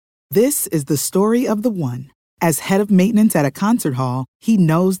This is the story of the one. As head of maintenance at a concert hall, he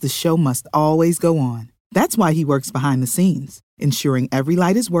knows the show must always go on. That's why he works behind the scenes, ensuring every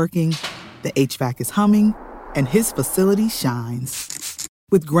light is working, the HVAC is humming, and his facility shines.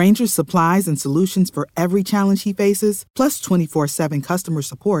 With Grainger's supplies and solutions for every challenge he faces, plus 24/7 customer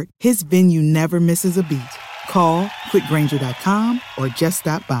support, his venue never misses a beat. Call quickgrainger.com or just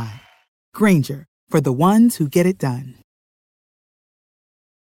stop by. Grainger, for the ones who get it done.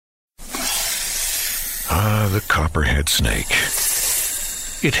 Ah, the copperhead snake.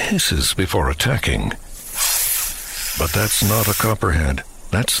 It hisses before attacking. But that's not a copperhead.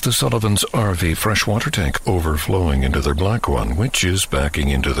 That's the Sullivan's RV freshwater tank overflowing into their black one, which is backing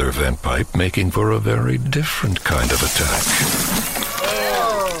into their vent pipe, making for a very different kind of attack.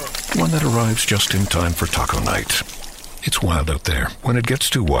 One that arrives just in time for taco night. It's wild out there. When it gets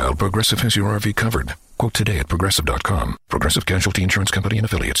too wild, Progressive has your RV covered. Quote today at Progressive.com. Progressive Casualty Insurance Company and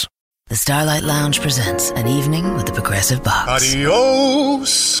Affiliates. The Starlight Lounge presents An Evening with the Progressive Box.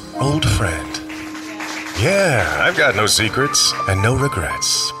 Adios, old friend. Yeah, I've got no secrets and no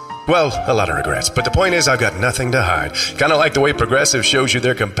regrets. Well, a lot of regrets, but the point is I've got nothing to hide. Kind of like the way Progressive shows you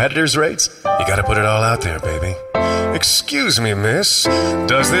their competitors' rates. You gotta put it all out there, baby. Excuse me, miss.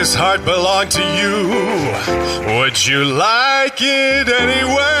 Does this heart belong to you? Would you like it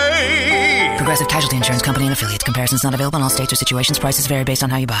anyway? Progressive Casualty Insurance Company and Affiliates. Comparisons not available in all states or situations. Prices vary based on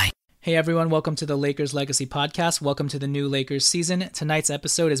how you buy. Hey everyone, welcome to the Lakers Legacy Podcast. Welcome to the new Lakers season. Tonight's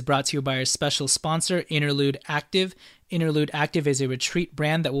episode is brought to you by our special sponsor, Interlude Active. Interlude Active is a retreat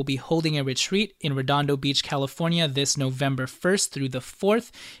brand that will be holding a retreat in Redondo Beach, California this November 1st through the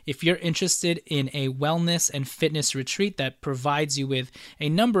 4th. If you're interested in a wellness and fitness retreat that provides you with a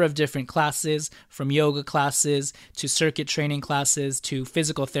number of different classes, from yoga classes to circuit training classes to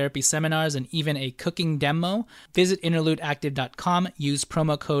physical therapy seminars and even a cooking demo, visit interludeactive.com, use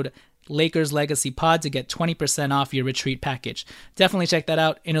promo code Lakers Legacy Pod to get 20% off your retreat package. Definitely check that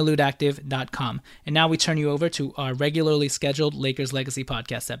out, interludeactive.com. And now we turn you over to our regularly scheduled Lakers Legacy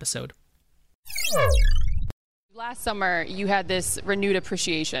Podcast episode. Last summer, you had this renewed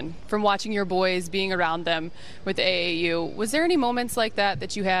appreciation from watching your boys, being around them with AAU. Was there any moments like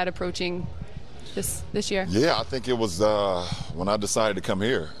that you had approaching this year? Yeah, I think it was when I decided to come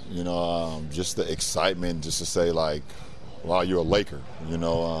here. Just the excitement, just to say like, wow, you're a Laker,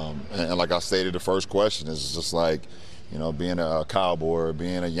 and like I stated, the first question is just like, being a Cowboy or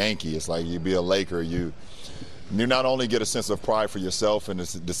being a Yankee, it's like you be a Laker, you not only get a sense of pride for yourself and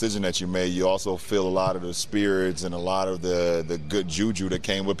the decision that you made, you also feel a lot of the spirits and a lot of the good juju that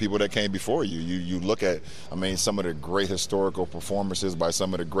came with people that came before you. You look at, some of the great historical performances by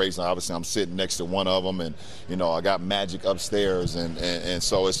some of the greats, and obviously I'm sitting next to one of them, and, I got Magic upstairs, and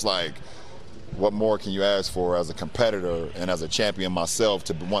so it's like, what more can you ask for as a competitor and as a champion myself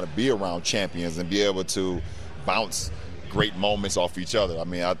to want to be around champions and be able to bounce great moments off each other?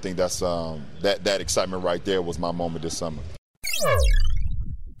 I think that's that excitement right there was my moment this summer.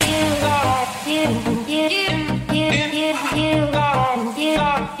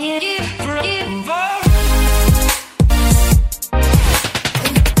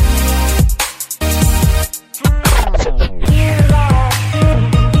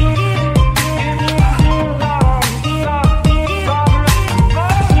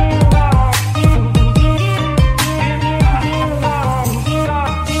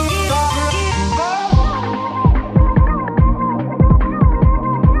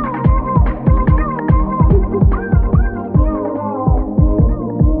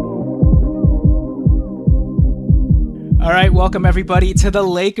 All right, welcome everybody to the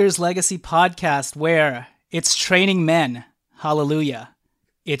Lakers Legacy Podcast, where it's training men. Hallelujah.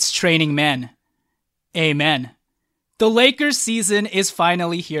 It's training men. Amen. The Lakers season is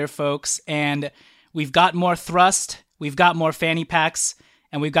finally here, folks, and we've got more thrust, we've got more fanny packs,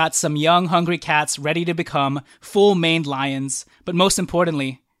 and we've got some young, hungry cats ready to become full-maned lions. But most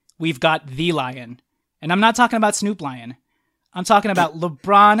importantly, we've got the lion. And I'm not talking about Snoop Lion. I'm talking about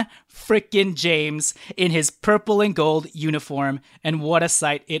LeBron frickin' James in his purple and gold uniform, and what a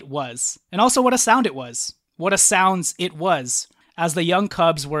sight it was. And also what a sound it was. What a sounds it was as the young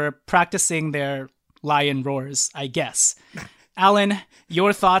Cubs were practicing their lion roars, I guess. Alan,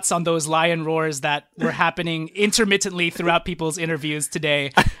 your thoughts on those lion roars that were happening intermittently throughout people's interviews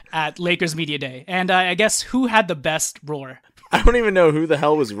today at Lakers Media Day. And I guess who had the best roar? I don't even know who the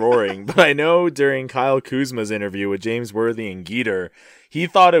hell was roaring, but I know during Kyle Kuzma's interview with James Worthy and Geeter, he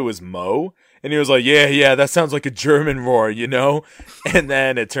thought it was Mo, and he was like, yeah, that sounds like a German roar, And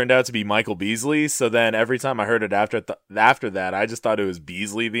then it turned out to be Michael Beasley, so then every time I heard it after that, I just thought it was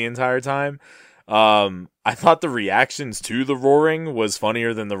Beasley the entire time. I thought the reactions to the roaring was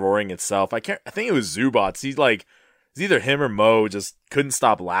funnier than the roaring itself. I think it was Zubats. It's either him or Mo just couldn't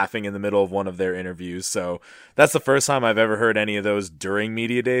stop laughing in the middle of one of their interviews. So that's the first time I've ever heard any of those during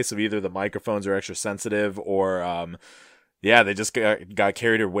media day. So either the microphones are extra sensitive or, they just got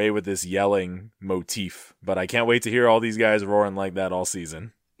carried away with this yelling motif. But I can't wait to hear all these guys roaring like that all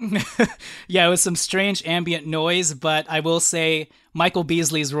season. Yeah, it was some strange ambient noise, but I will say Michael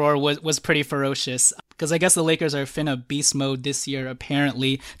Beasley's roar was pretty ferocious, because I guess the Lakers are finna beast mode this year,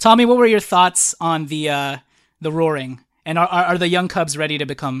 apparently. Tommy, what were your thoughts on the roaring? And are the young Cubs ready to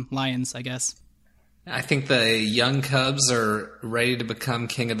become Lions, I guess? I think the young Cubs are ready to become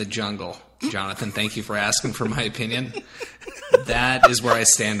king of the jungle. Jonathan, thank you for asking for my opinion. That is where I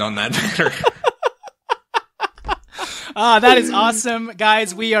stand on that matter. That is awesome,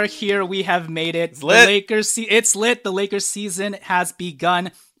 guys. We are here. We have made it. It's lit. It's lit. The Lakers season has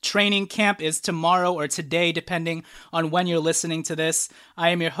begun. Training camp is tomorrow or today, depending on when you're listening to this. I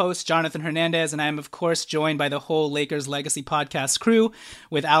am your host, Jonathan Hernandez, and I am, of course, joined by the whole Lakers Legacy podcast crew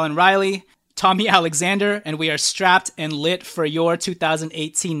with Alan Riley, Tommy Alexander, and we are strapped and lit for your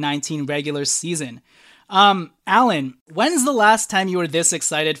 2018-19 regular season. Alan, when's the last time you were this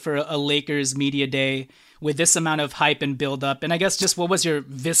excited for a Lakers media day with this amount of hype and build up? And I guess just what was your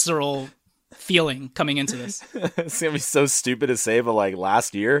visceral feeling coming into this? It's going to be so stupid to say, but like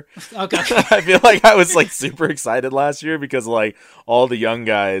last year, okay. I feel like I was like super excited last year because like all the young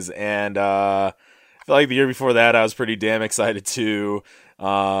guys, and I feel like the year before that I was pretty damn excited too.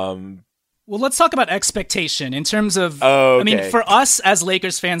 Well, let's talk about expectation in terms of, okay. I mean, for us as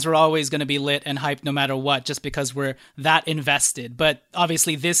Lakers fans, we're always going to be lit and hyped no matter what, just because we're that invested. But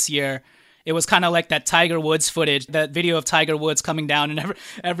obviously this year, it was kind of like that Tiger Woods footage, that video of Tiger Woods coming down and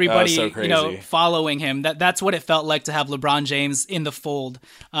everybody, so following him. That's what it felt like to have LeBron James in the fold.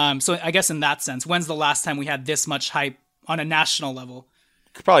 So I guess in that sense, when's the last time we had this much hype on a national level?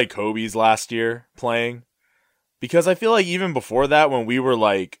 Probably Kobe's last year playing. Because I feel like even before that, when we were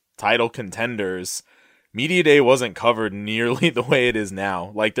like title contenders, Media Day wasn't covered nearly the way it is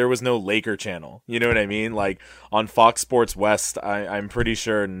now. Like, there was no Laker channel. You know what I mean? Like, on Fox Sports West, I'm pretty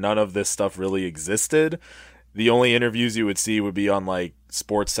sure none of this stuff really existed. The only interviews you would see would be on, like,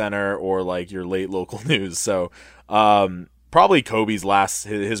 Sports Center or, like, your late local news. So, probably Kobe's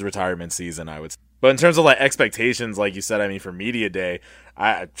his retirement season, I would say. But in terms of, like, expectations, like you said, I mean, for Media Day,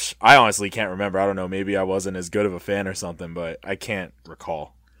 I honestly can't remember. I don't know. Maybe I wasn't as good of a fan or something, but I can't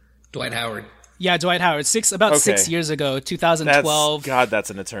recall. Dwight Howard. Yeah, Dwight Howard. 6 years ago, 2012.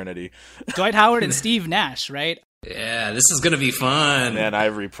 That's an eternity. Dwight Howard and Steve Nash, right? Yeah, this is going to be fun. Man, I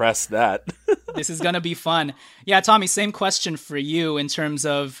repressed that. This is going to be fun. Yeah, Tommy, same question for you in terms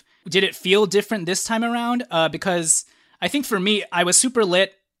of, did it feel different this time around? Because I think for me, I was super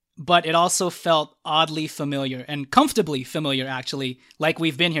lit, but it also felt oddly familiar and comfortably familiar, actually, like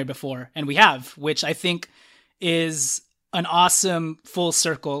we've been here before. And we have, which I think is an awesome full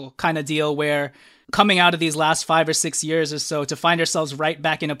circle kind of deal, where coming out of these last 5 or 6 years or so, to find ourselves right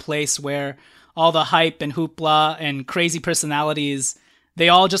back in a place where all the hype and hoopla and crazy personalities, they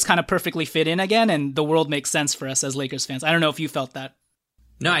all just kind of perfectly fit in again, and the world makes sense for us as Lakers fans. I don't know if you felt that.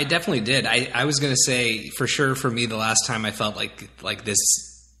 No, I definitely did. I was going to say, for sure, for me, the last time I felt like this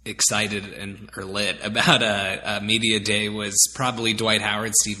excited or lit about a media day was probably Dwight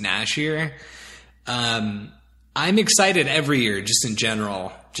Howard, Steve Nash year. I'm excited every year, just in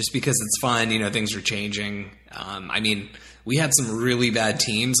general, just because it's fun. You know, things are changing. I mean, we had some really bad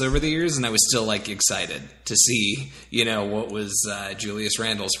teams over the years, and I was still like excited to see, you know, what was Julius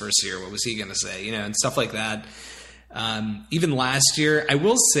Randle's first year. What was he going to say? You know, and stuff like that. Even last year, I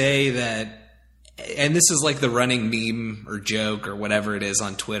will say that, and this is like the running meme or joke or whatever it is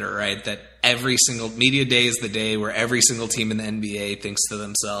on Twitter, right? That every single media day is the day where every single team in the NBA thinks to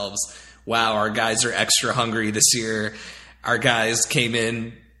themselves, wow, our guys are extra hungry this year. Our guys came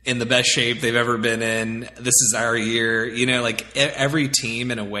in the best shape they've ever been in. This is our year. You know, like every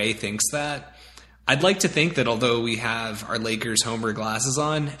team in a way thinks that. I'd like to think that although we have our Lakers homer glasses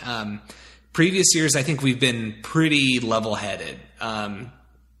on, previous years I think we've been pretty level-headed.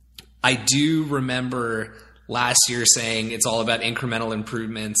 I do remember last year saying it's all about incremental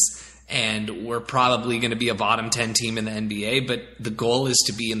improvements, and we're probably going to be a bottom 10 team in the NBA, but the goal is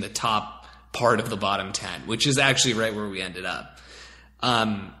to be in the top part of the bottom 10, which is actually right where we ended up.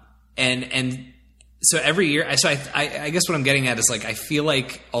 And so every year, I guess what I'm getting at is, like, I feel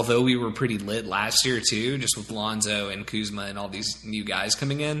like although we were pretty lit last year too, just with Lonzo and Kuzma and all these new guys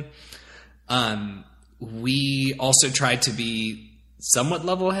coming in, we also tried to be somewhat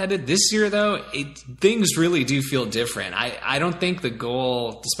level-headed. This year, though, things really do feel different. I don't think the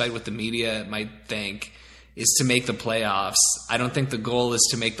goal, despite what the media might think, is to make the playoffs. I don't think the goal is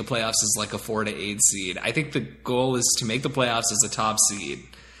to make the playoffs as like a 4 to 8 seed. I think the goal is to make the playoffs as a top seed.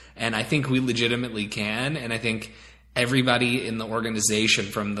 And I think we legitimately can. And I think everybody in the organization,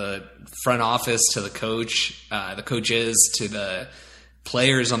 from the front office to the coaches to the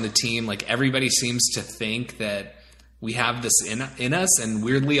players on the team, like everybody seems to think that we have this in us. And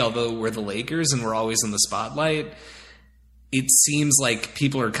weirdly, although we're the Lakers and we're always in the spotlight, it seems like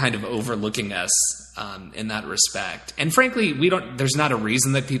people are kind of overlooking us in that respect. And frankly, there's not a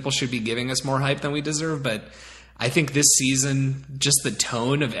reason that people should be giving us more hype than we deserve. But I think this season, just the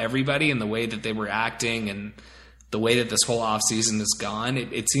tone of everybody and the way that they were acting and the way that this whole offseason has gone,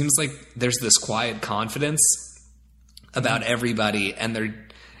 it seems like there's this quiet confidence about everybody. And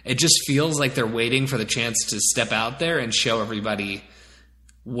it just feels like they're waiting for the chance to step out there and show everybody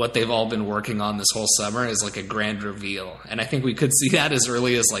what they've all been working on this whole summer is like a grand reveal. And I think we could see that as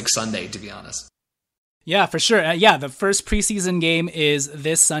early as like Sunday, to be honest. Yeah, for sure. The first preseason game is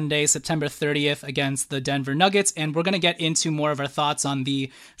this Sunday, September 30th against the Denver Nuggets. And we're going to get into more of our thoughts on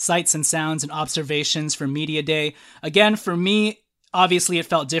the sights and sounds and observations for Media Day. Again, for me, obviously it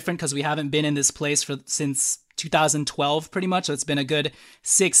felt different because we haven't been in this place since 2012 pretty much. So it's been a good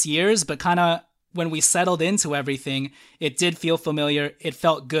 6 years, but kind of when we settled into everything, it did feel familiar. It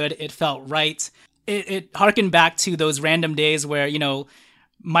felt good. It felt right. It harkened back to those random days where,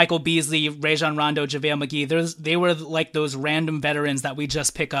 Michael Beasley, Rajon Rondo, JaVale McGee, they were like those random veterans that we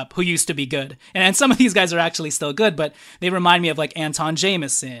just pick up who used to be good. And some of these guys are actually still good, but they remind me of like Anton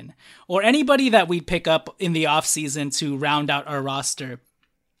Jameson or anybody that we pick up in the offseason to round out our roster,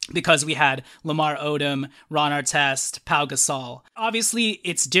 because we had Lamar Odom, Ron Artest, Pau Gasol. Obviously,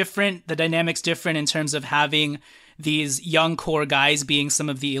 it's different. The dynamic's different in terms of having these young core guys being some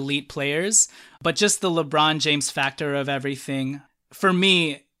of the elite players, but just the LeBron James factor of everything. For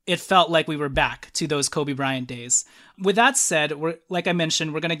me, it felt like we were back to those Kobe Bryant days. With that said, like I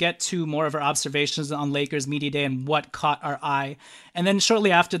mentioned, we're going to get to more of our observations on Lakers Media Day and what caught our eye. And then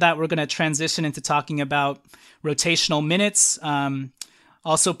shortly after that, we're going to transition into talking about rotational minutes,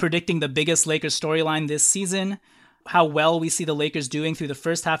 also predicting the biggest Lakers storyline this season, how well we see the Lakers doing through the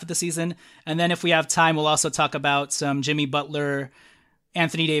first half of the season. And then if we have time, we'll also talk about some Jimmy Butler,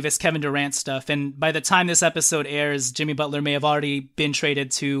 Anthony Davis, Kevin Durant stuff. And by the time this episode airs, Jimmy Butler may have already been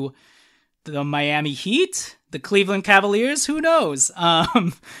traded to the Miami Heat, the Cleveland Cavaliers, who knows?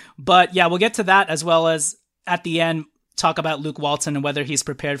 But yeah, we'll get to that, as well as at the end, talk about Luke Walton and whether he's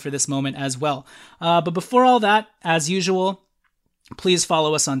prepared for this moment as well. But before all that, as usual, please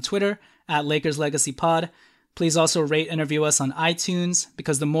follow us on Twitter at Lakers Legacy Pod. Please also rate and review us on iTunes,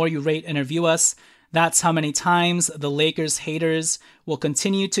 because the more you rate and review us, that's how many times the Lakers haters will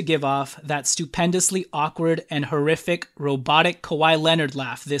continue to give off that stupendously awkward and horrific robotic Kawhi Leonard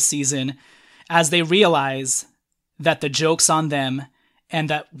laugh this season, as they realize that the joke's on them and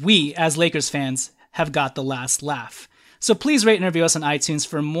that we, as Lakers fans, have got the last laugh. So please rate and review us on iTunes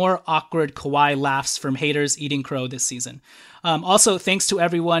for more awkward Kawhi laughs from haters eating crow this season. Also, thanks to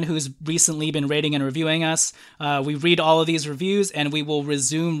everyone who's recently been rating and reviewing us. We read all of these reviews, and we will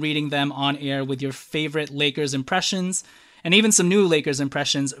resume reading them on air with your favorite Lakers impressions, and even some new Lakers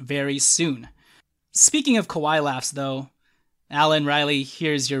impressions very soon. Speaking of Kawhi laughs, though, Alan Riley,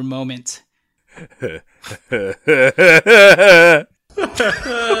 here's your moment.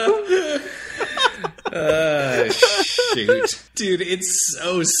 Shoot. Dude, it's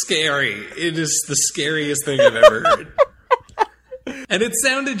so scary. It is the scariest thing I've ever heard. And it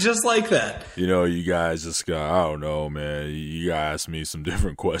sounded just like that. You guys just got, I don't know, man. You asked me some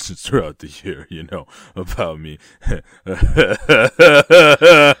different questions throughout the year, about me.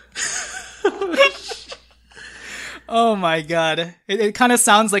 Oh my God. It kind of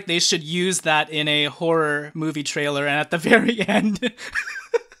sounds like they should use that in a horror movie trailer, and at the very end.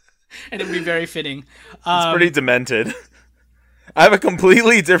 And it'd be very fitting. It's pretty demented. I have a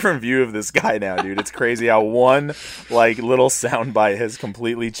completely different view of this guy now, dude. It's crazy how one little soundbite has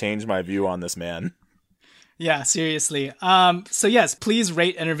completely changed my view on this man. Yeah, seriously. So yes, please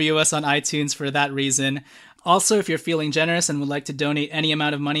rate and review us on iTunes for that reason. Also, if you're feeling generous and would like to donate any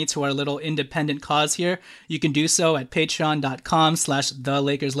amount of money to our little independent cause here, you can do so at patreon.com/The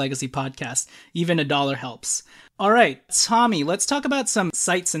Lakers Legacy Podcast. Even $1 helps. All right, Tommy, let's talk about some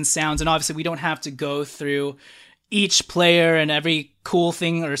sights and sounds. And obviously, we don't have to go through each player and every cool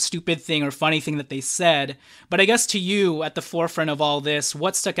thing or stupid thing or funny thing that they said. But I guess to you, at the forefront of all this,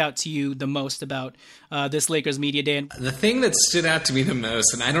 what stuck out to you the most about this Lakers media day? The thing that stood out to me the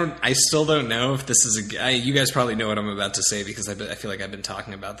most, and I still don't know if this is you guys probably know what I'm about to say because I feel like I've been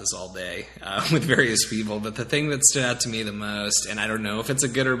talking about this all day with various people. But the thing that stood out to me the most, and I don't know if it's a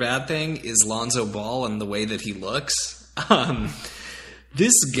good or bad thing, is Lonzo Ball and the way that he looks.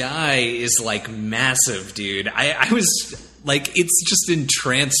 This guy is like massive, dude. I was like, it's just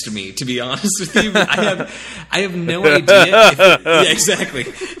entranced me, to be honest with you. I have no idea. Yeah, exactly.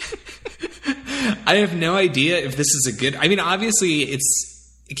 I have no idea if this is a good. I mean, obviously, it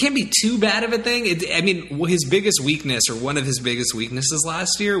can't be too bad of a thing. His biggest weakness, or one of his biggest weaknesses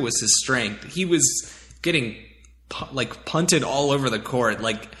last year, was his strength. He was getting punted all over the court.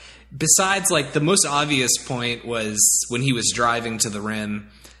 Like, besides, like, the most obvious point was when he was driving to the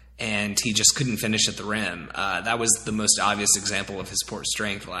rim and he just couldn't finish at the rim. That was the most obvious example of his poor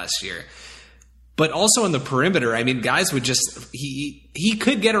strength last year. But also on the perimeter, I mean, guys would just he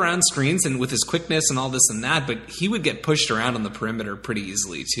could get around screens and with his quickness and all this and that, but he would get pushed around on the perimeter pretty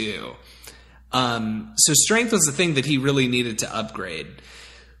easily too. So strength was the thing that he really needed to upgrade.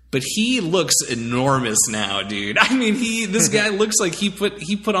 But he looks enormous now, dude. I mean, this guy looks like he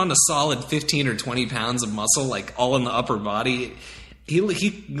put on a solid 15 or 20 pounds of muscle, like all in the upper body. He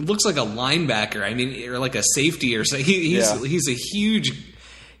looks like a linebacker. I mean, or like a safety or so. He's a huge.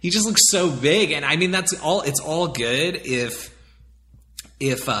 He just looks so big, and I mean that's all. It's all good if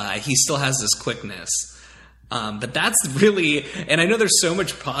he still has this quickness. But that's really, and I know there's so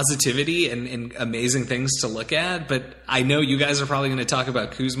much positivity and amazing things to look at, but I know you guys are probably going to talk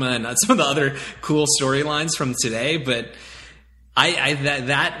about Kuzma and some of the other cool storylines from today, but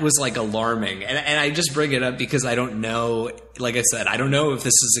that was like alarming. And I just bring it up because I don't know, like I said, I don't know if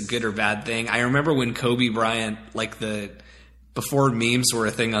this is a good or bad thing. I remember when Kobe Bryant, before memes were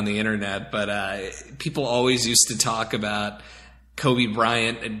a thing on the internet, but people always used to talk about Kobe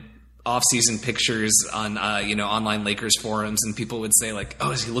Bryant and off-season pictures on online Lakers forums, and people would say like,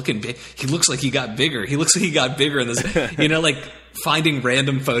 "Oh, is he looking big? He looks like he got bigger. He looks like he got bigger." In this, like finding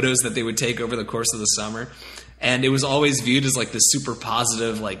random photos that they would take over the course of the summer, and it was always viewed as like this super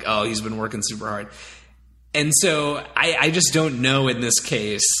positive, like, "Oh, he's been working super hard." And so I just don't know in this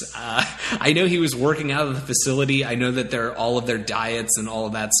case. I know he was working out of the facility. I know that all of their diets and all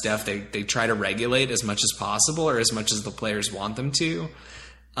of that stuff, they try to regulate as much as possible or as much as the players want them to.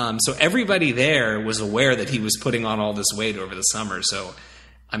 So everybody there was aware that he was putting on all this weight over the summer. So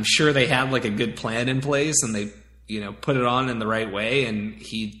I'm sure they had like a good plan in place and they, put it on in the right way. And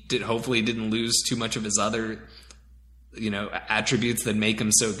he hopefully didn't lose too much of his other, attributes that make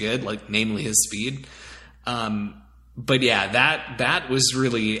him so good, like namely his speed. But yeah, that was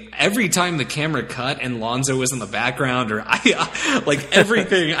really, every time the camera cut and Lonzo was in the background, or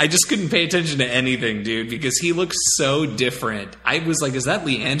everything, I just couldn't pay attention to anything, dude, because he looks so different. I was like, is that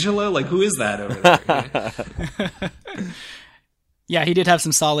LiAngelo? Like, who is that over there? Yeah, he did have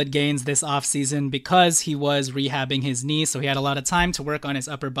some solid gains this offseason because he was rehabbing his knee, so he had a lot of time to work on his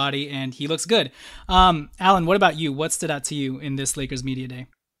upper body, and he looks good. Alan, what about you? What stood out to you in this Lakers media day?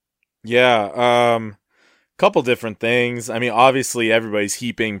 Yeah, couple different things. I mean, obviously everybody's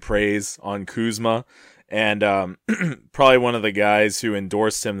heaping praise on Kuzma, and probably one of the guys who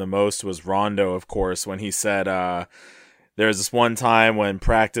endorsed him the most was Rondo, of course, when he said there was this one time when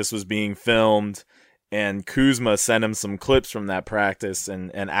practice was being filmed and Kuzma sent him some clips from that practice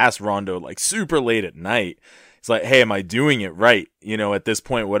and asked Rondo like super late at night. It's like, hey, am I doing it right? At this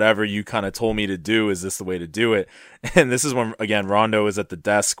point, whatever you kind of told me to do, is this the way to do it? And this is when, again, Rondo was at the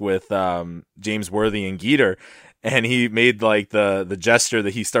desk with James Worthy and Geeter, and he made like the gesture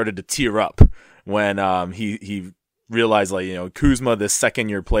that he started to tear up when he realized, like, Kuzma, this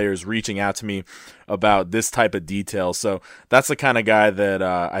second-year player, is reaching out to me about this type of detail. So that's the kind of guy that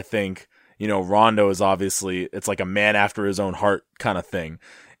I think, Rondo is obviously, it's like a man after his own heart kind of thing.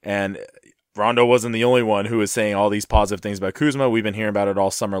 And Rondo wasn't the only one who was saying all these positive things about Kuzma. We've been hearing about it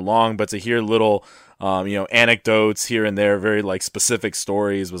all summer long, but to hear little, anecdotes here and there, very like specific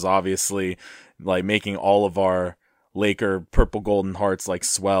stories, was obviously like making all of our Laker purple golden hearts like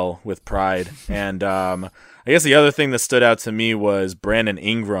swell with pride. And I guess the other thing that stood out to me was Brandon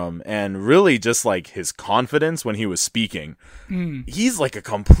Ingram, and really just like his confidence when he was speaking. He's like a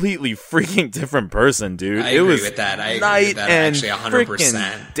completely freaking different person, dude. I agree with that. I agree with that. Actually,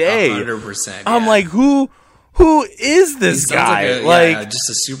 100%. Day. 100%. Yeah. I'm like, who is this guy? Just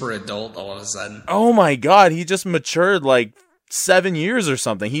a super adult all of a sudden. Oh my God, he just matured like 7 years or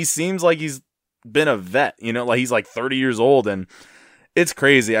something. He seems like he's been a vet, like he's like 30 years old, and it's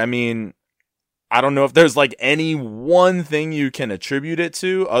crazy. I mean, I don't know if there's like any one thing you can attribute it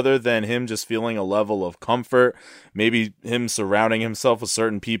to other than him just feeling a level of comfort. Maybe him surrounding himself with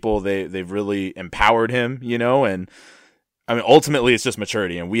certain people. They've really empowered him, you know, and I mean, ultimately it's just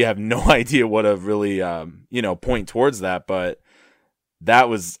maturity, and we have no idea what to really, point towards that. But that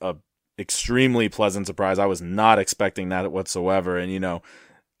was a extremely pleasant surprise. I was not expecting that whatsoever. And, you know,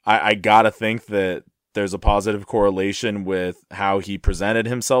 I gotta think that there's a positive correlation with how he presented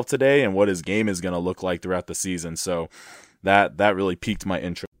himself today and what his game is going to look like throughout the season. So that really piqued my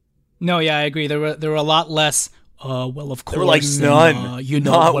interest. No, yeah, I agree. There were a lot less. Well, of course. There were like none.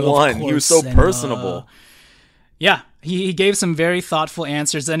 Not one. He was so personable. Yeah, he gave some very thoughtful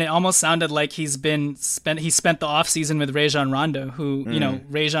answers, and it almost sounded like he spent the off season with Rajon Rondo, who you know,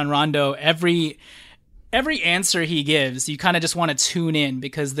 Rajon Rondo, every answer he gives, you kind of just want to tune in,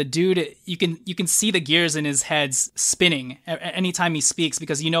 because the dude, you can see the gears in his head spinning anytime he speaks,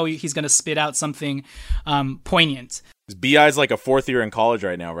 because you know he's going to spit out something poignant. BI's like a fourth year in college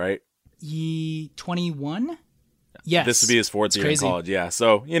right now, right? 21? Yes. This would be his fourth year in college, yeah.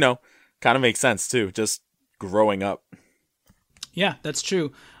 So, you know, kind of makes sense too, just growing up. Yeah, that's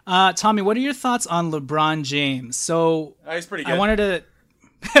true. Tommy, what are your thoughts on LeBron James? So he's pretty good. I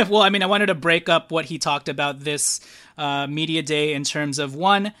wanted to break up what he talked about this media day in terms of,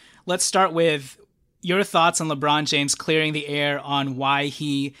 one, let's start with your thoughts on LeBron James clearing the air on why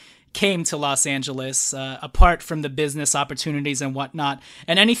he came to Los Angeles, apart from the business opportunities and whatnot,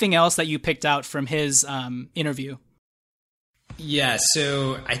 and anything else that you picked out from his interview. Yeah,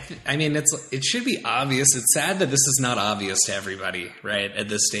 so I mean, it should be obvious. It's sad that this is not obvious to everybody, right, at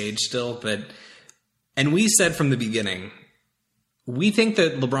this stage still. And we said from the beginning, we think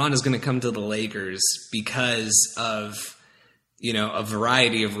that LeBron is going to come to the Lakers because of, you know, a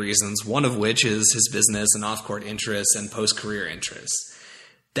variety of reasons, one of which is his business and off-court interests and post-career interests.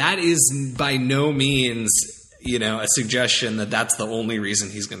 That is by no means, you know, a suggestion that that's the only reason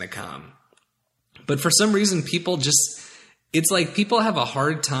he's going to come. But for some reason, it's like people have a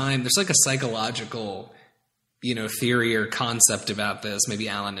hard time. There's like a psychological, you know, theory or concept about this. Maybe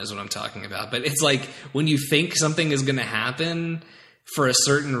Alan knows what I'm talking about. But it's like when you think something is going to happen for a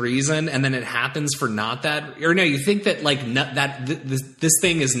certain reason, and then it happens for not that, or no, you think that like this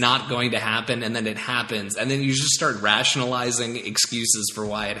thing is not going to happen, and then it happens, and then you just start rationalizing excuses for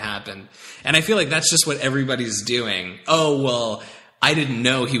why it happened. And I feel like that's just what everybody's doing. Oh, well, I didn't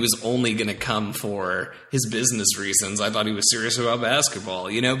know he was only going to come for his business reasons. I thought he was serious about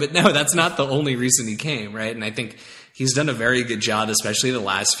basketball, you know, but no, that's not the only reason he came, right? And I think he's done a very good job, especially the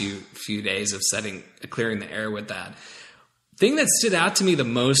last few days of clearing the air with that. Thing that stood out to me the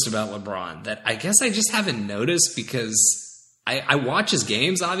most about LeBron that I guess I just haven't noticed, because I watch his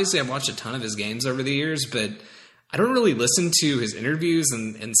games. Obviously, I've watched a ton of his games over the years, but I don't really listen to his interviews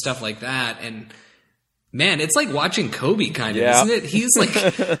and stuff like that. And man, it's like watching Kobe kind of, isn't it? He's like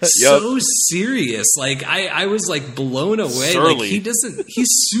so serious. Like I was like blown away. Surly. Like he's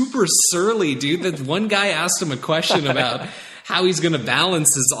super surly, dude. That one guy asked him a question about how he's going to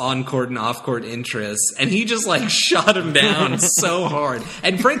balance his on-court and off-court interests, and he just like shot him down so hard.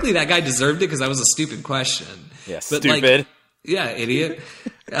 And frankly, that guy deserved it, because that was a stupid question. Yeah, but stupid. Like, yeah, idiot.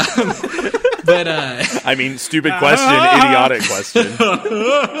 But I mean, stupid question, idiotic question.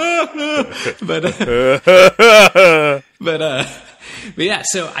 But yeah,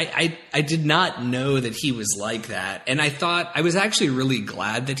 so I did not know that he was like that, and I was actually really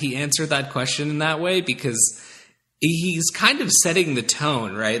glad that he answered that question in that way, because he's kind of setting the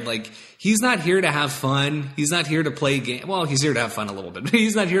tone, right? Like, he's not here to have fun. He's not here to play games. Well, he's here to have fun a little bit, but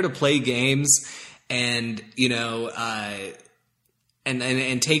he's not here to play games and, you know,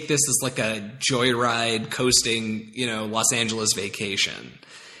 and take this as like a joyride coasting, you know, Los Angeles vacation.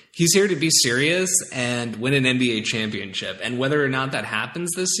 He's here to be serious and win an NBA championship. And whether or not that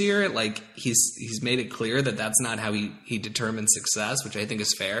happens this year, like he's made it clear that that's not how he determines success, which I think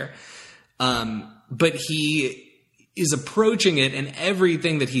is fair. But he is approaching it, and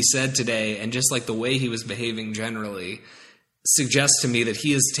everything that he said today and just like the way he was behaving generally suggests to me that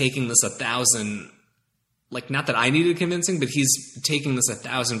he is taking this 1,000, like, not that I needed convincing, but he's taking this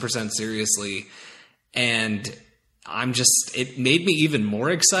 1,000% seriously. And it made me even more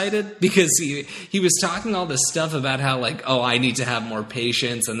excited, because he was talking all this stuff about how, like, oh, I need to have more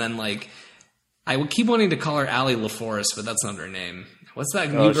patience. And then, like, I would keep wanting to call her Allie LaForce, but that's not her name. What's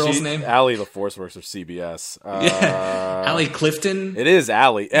that new girl's name? Allie LaForce works for CBS. Allie Clifton? It is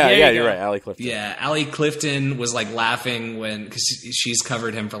Allie. Yeah, you're right. Allie Clifton. Yeah, Allie Clifton was, like, laughing because she's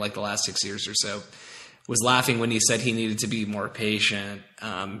covered him for, like, the last 6 years or so. was laughing when he said he needed to be more patient,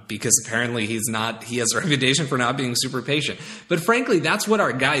 because apparently he has a reputation for not being super patient. But frankly, that's what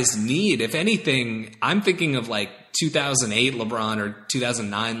our guys need. If anything, I'm thinking of like 2008 LeBron or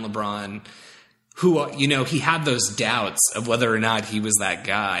 2009 LeBron, who, he had those doubts of whether or not he was that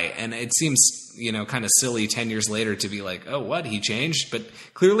guy. And it seems, kind of silly 10 years later to be like, oh, what? He changed? But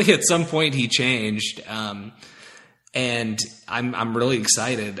clearly at some point he changed. And I'm really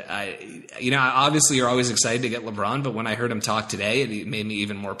excited. Obviously you're always excited to get LeBron, but when I heard him talk today, it made me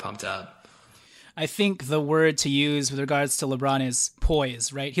even more pumped up. I think the word to use with regards to LeBron is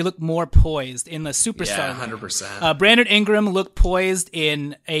poise, right? He looked more poised in the superstar. Yeah, 100%. Brandon Ingram looked poised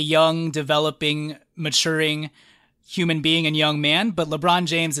in a young, developing, maturing human being and young man, but LeBron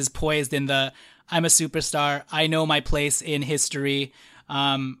James is poised in the, I'm a superstar, I know my place in history,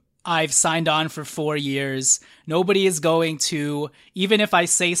 I've signed on for 4 years. Nobody is going to, even if I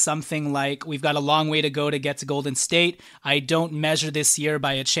say something like, we've got a long way to go to get to Golden State, I don't measure this year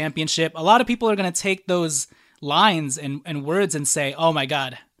by a championship. A lot of people are going to take those lines and words and say, oh my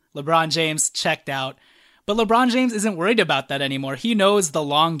God, LeBron James checked out. But LeBron James isn't worried about that anymore. He knows the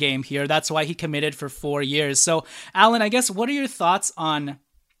long game here. That's why he committed for 4 years. So, Alan, I guess, what are your thoughts on,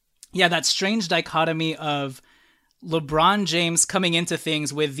 that strange dichotomy of LeBron James coming into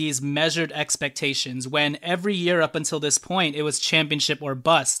things with these measured expectations when every year up until this point, it was championship or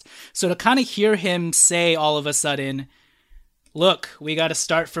bust. So to kind of hear him say all of a sudden, look, we got to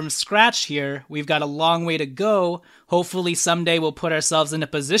start from scratch here. We've got a long way to go. Hopefully someday we'll put ourselves in a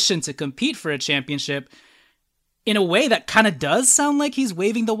position to compete for a championship. In a way that kind of does sound like he's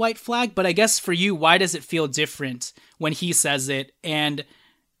waving the white flag, but I guess for you, why does it feel different when he says it? And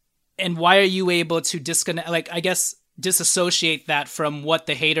why are you able to disassociate that from what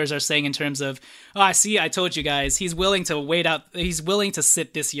the haters are saying in terms of, I told you guys, he's willing to wait out, he's willing to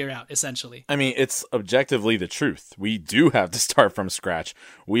sit this year out, essentially. I mean, it's objectively the truth. We do have to start from scratch.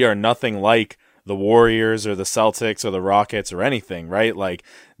 We are nothing like the Warriors or the Celtics or the Rockets or anything, right? Like,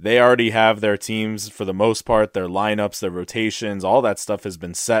 they already have their teams for the most part, their lineups, their rotations, all that stuff has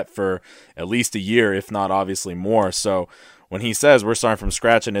been set for at least a year, if not obviously more. So when he says we're starting from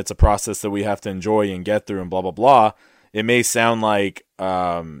scratch and it's a process that we have to enjoy and get through and blah, blah, blah, it may sound like,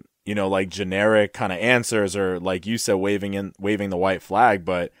 like generic kind of answers or like you said, waving the white flag,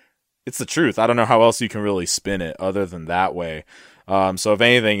 but it's the truth. I don't know how else you can really spin it other than that way. So if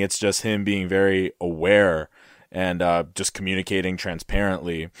anything, it's just him being very aware and just communicating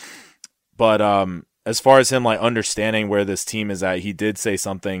transparently. But as far as him like understanding where this team is at, he did say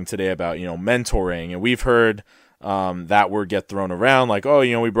something today about, mentoring, and we've heard that word get thrown around like,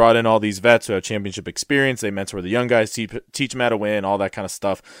 we brought in all these vets who have championship experience. They mentor the young guys, teach them how to win, all that kind of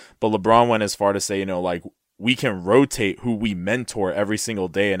stuff. But LeBron went as far to say, we can rotate who we mentor every single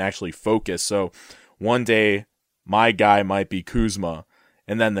day and actually focus. So one day my guy might be Kuzma,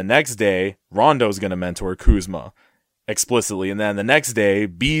 and then the next day Rondo's going to mentor Kuzma explicitly. And then the next day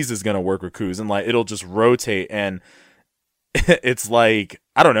Bees is going to work with Kuz, and like, it'll just rotate. And it's like,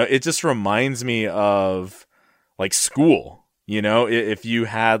 I don't know. It just reminds me of like school, if you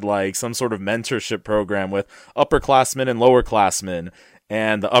had like some sort of mentorship program with upperclassmen and lowerclassmen,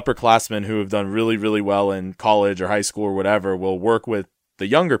 and the upperclassmen who have done really, really well in college or high school or whatever will work with the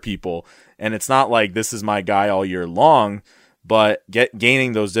younger people. And it's not like this is my guy all year long, but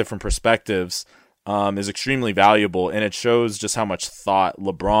gaining those different perspectives is extremely valuable. And it shows just how much thought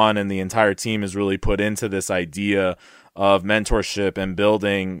LeBron and the entire team has really put into this idea of mentorship and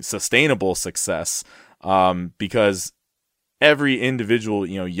building sustainable success. Because every individual,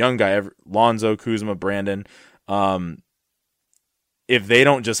 young guy, Lonzo, Kuzma, Brandon, if they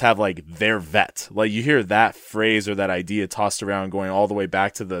don't just have like their vet, like you hear that phrase or that idea tossed around going all the way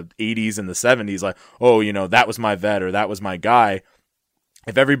back to the 80s and the 70s, like, that was my vet or that was my guy.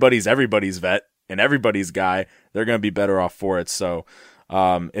 If everybody's vet and everybody's guy, they're going to be better off for it. So,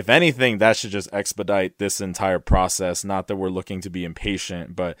 if anything, that should just expedite this entire process. Not that we're looking to be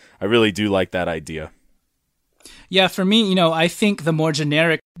impatient, but I really do like that idea. Yeah, for me, I think the more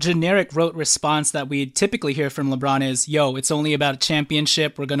generic rote response that we typically hear from LeBron is, it's only about a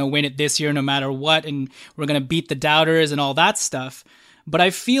championship. We're going to win it this year no matter what, and we're going to beat the doubters and all that stuff. But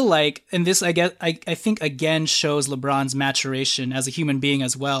I feel like, and this, I think again shows LeBron's maturation as a human being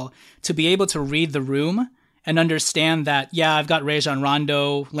as well, to be able to read the room and understand that, I've got Rajon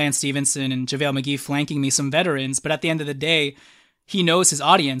Rondo, Lance Stevenson, and JaVale McGee flanking me, some veterans, but at the end of the day, he knows his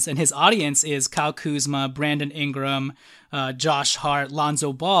audience, and his audience is Kyle Kuzma, Brandon Ingram, Josh Hart,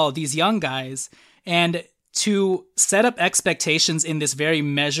 Lonzo Ball, these young guys. And to set up expectations in this very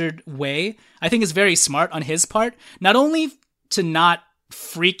measured way, I think is very smart on his part. Not only to not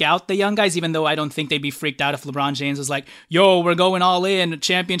freak out the young guys, even though I don't think they'd be freaked out if LeBron James was like, yo, we're going all in,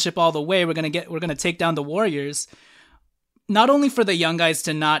 championship all the way, we're going to take down the Warriors. Not only for the young guys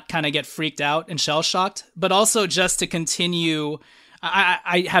to not kind of get freaked out and shell-shocked, but also just to continue.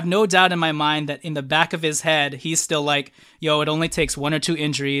 I have no doubt in my mind that in the back of his head, he's still like, yo, it only takes 1 or 2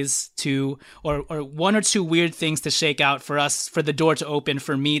 injuries to, or 1 or 2 weird things to shake out for the door to open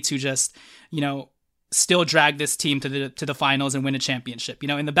for me to just, still drag this team to the finals and win a championship.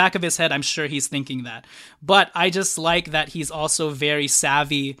 In the back of his head, I'm sure he's thinking that. But I just like that he's also very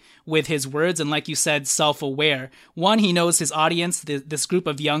savvy with his words and, like you said, self-aware. One, he knows his audience, this group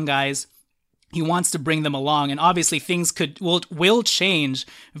of young guys. He wants to bring them along, and obviously things will change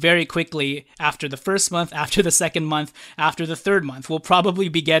very quickly after the first month, after the second month, after the third month. We'll probably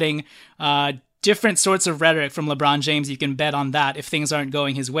be getting different sorts of rhetoric from LeBron James. You can bet on that if things aren't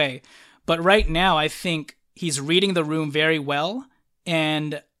going his way. But right now, I think he's reading the room very well,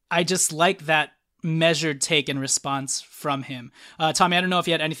 and I just like that measured take and response from him. Tommy, I don't know if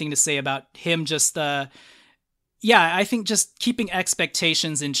you had anything to say about him just... I think just keeping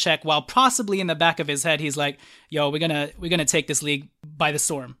expectations in check, while possibly in the back of his head, he's like, yo, we're gonna take this league by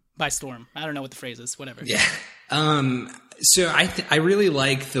storm. I don't know what the phrase is, whatever. Yeah. So I really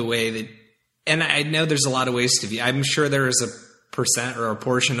like the way that, and I know there's a lot of ways to view. I'm sure there is a percent or a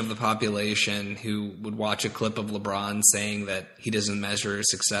portion of the population who would watch a clip of LeBron saying that he doesn't measure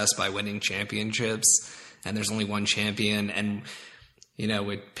success by winning championships and there's only one champion, and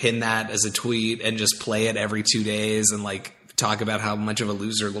would pin that as a tweet and just play it every 2 days and like talk about how much of a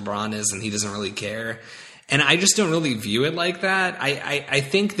loser LeBron is and he doesn't really care. And I just don't really view it like that. I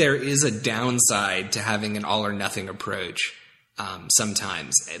think there is a downside to having an all or nothing approach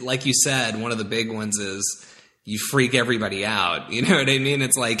sometimes. Like you said, one of the big ones is you freak everybody out. You know what I mean?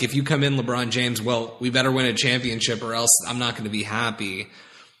 It's like, if you come in LeBron James, well, we better win a championship or else I'm not going to be happy.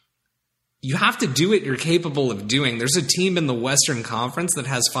 You have to do what you're capable of doing. There's a team in the Western Conference that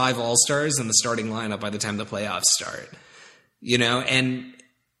has 5 All-Stars in the starting lineup by the time the playoffs start. And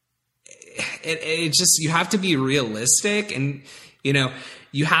it just, you have to be realistic, and,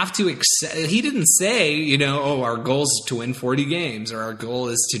 you have to accept. He didn't say, our goal is to win 40 games, or our goal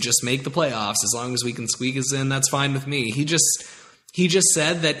is to just make the playoffs. As long as we can squeak us in, that's fine with me. He just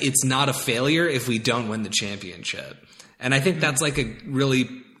said that it's not a failure if we don't win the championship. And I think that's like a really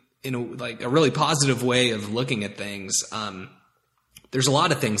positive way of looking at things. There's a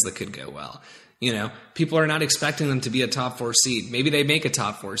lot of things that could go well. People are not expecting them to be a top 4 seed. Maybe they make a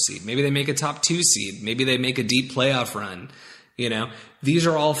top 4 seed. Maybe they make a top 2 seed. Maybe they make a deep playoff run. These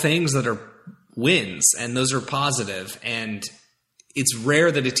are all things that are wins, and those are positive. And it's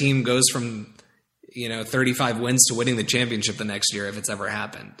rare that a team goes from, 35 wins to winning the championship the next year, if it's ever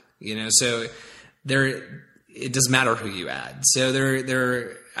happened. So it doesn't matter who you add.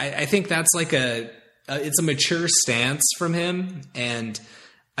 So I think that's like it's a mature stance from him, and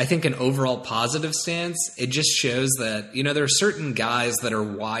I think an overall positive stance. It just shows that, there are certain guys that are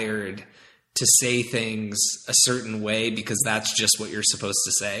wired to say things a certain way because that's just what you're supposed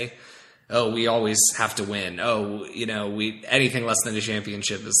to say. Oh, we always have to win. Oh, anything less than a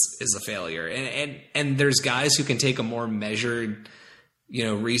championship is a failure. And there's guys who can take a more measured,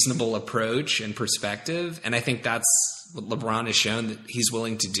 reasonable approach and perspective. And I think that's what LeBron has shown that he's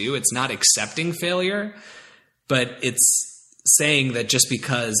willing to do. It's not accepting failure, but it's saying that just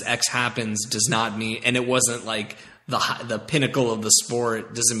because X happens does not mean, and it wasn't like the pinnacle of the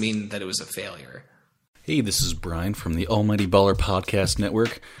sport, doesn't mean that it was a failure. Hey, this is Brian from the Almighty Baller Podcast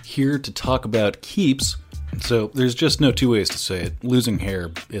Network, here to talk about keeps. So there's just no 2 ways to say it. Losing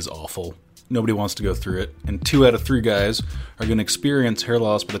hair is awful. Nobody wants to go through it, and 2 out of 3 guys are going to experience hair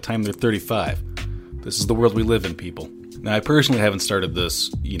loss by the time they're 35. This is the world we live in, people. Now, I personally haven't started this,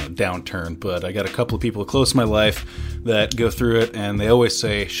 downturn, but I got a couple of people close to my life that go through it, and they always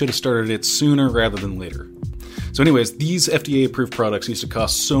say, should have started it sooner rather than later. So anyways, these FDA-approved products used to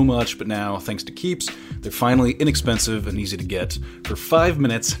cost so much, but now, thanks to Keeps, they're finally inexpensive and easy to get. For 5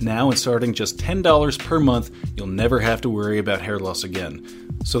 minutes, now and starting just $10 per month, you'll never have to worry about hair loss again.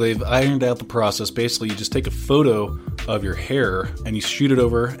 So they've ironed out the process. Basically, you just take a photo of your hair and you shoot it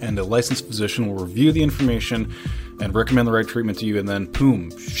over, and a licensed physician will review the information and recommend the right treatment to you, and then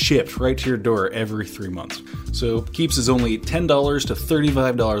boom, shipped right to your door every 3 months. So Keeps is only $10 to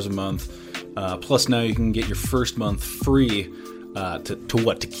 $35 a month. Plus now you can get your first month free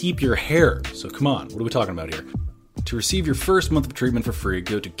to keep your hair. So come on, what are we talking about here? To receive your first month of treatment for free,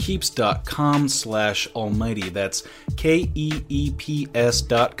 go to keeps.com/almighty. That's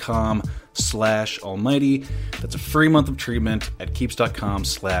KEEPS.com/almighty. That's a free month of treatment at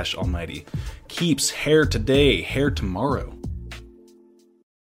keeps.com/almighty. Keeps, hair today, hair tomorrow.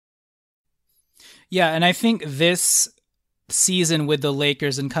 Yeah, and I think this season with the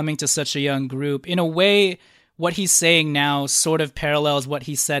Lakers and coming to such a young group, in a way, what he's saying now sort of parallels what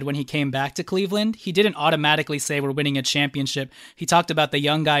he said when he came back to Cleveland. He didn't automatically say we're winning a championship. He talked about the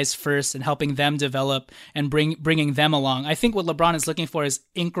young guys first and helping them develop and bringing them along. I think what LeBron is looking for is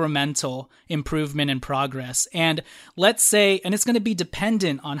incremental improvement and progress. And let's say, and it's going to be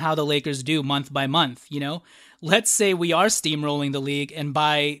dependent on how the Lakers do month by month, you know? Let's say we are steamrolling the league, and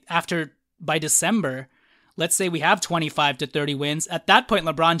by December, let's say we have 25 to 30 wins. At that point,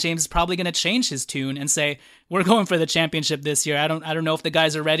 LeBron James is probably going to change his tune and say, we're going for the championship this year. I don't know if the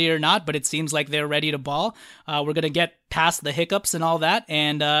guys are ready or not, but it seems like they're ready to ball. We're going to get past the hiccups and all that,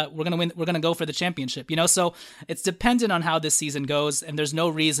 and we're going to win. We're going to go for the championship, you know? So it's dependent on how this season goes, and there's no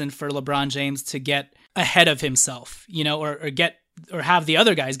reason for LeBron James to get ahead of himself, you know, or have the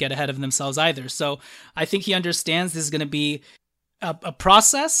other guys get ahead of themselves either. So I think he understands this is going to be a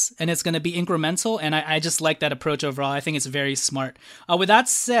process, and it's going to be incremental, and I just like that approach overall. I think it's very smart. With that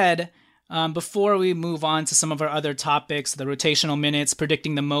said, before we move on to some of our other topics, the rotational minutes,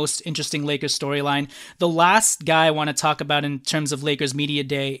 predicting the most interesting Lakers storyline, the last guy I want to talk about in terms of Lakers Media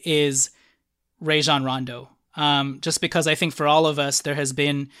Day is Rajon Rondo. Just because I think for all of us, there has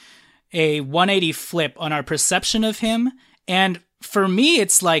been a 180 flip on our perception of him, and for me,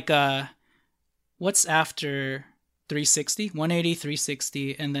 it's like, what's after 360, 180,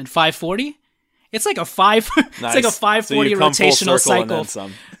 360, and then 540. It's like a Nice. It's like a 540 rotational cycle,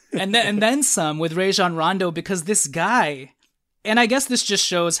 and then some with Rajon Rondo, because this guy, and I guess this just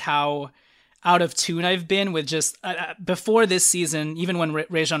shows how out of tune I've been with just before this season. Even when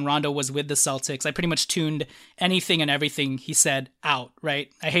Rajon Rondo was with the Celtics, I pretty much tuned anything and everything he said out. Right,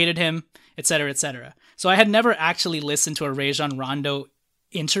 I hated him, etc., etc. So I had never actually listened to a Rajon Rondo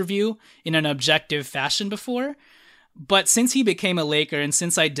interview in an objective fashion before. But since he became a Laker, and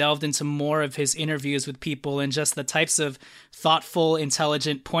since I delved into more of his interviews with people and just the types of thoughtful,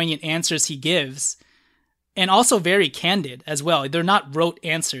 intelligent, poignant answers he gives, and also very candid as well. They're not rote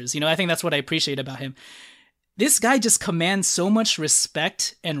answers. You know, I think that's what I appreciate about him. This guy just commands so much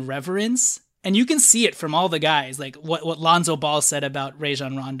respect and reverence. And you can see it from all the guys, like what Lonzo Ball said about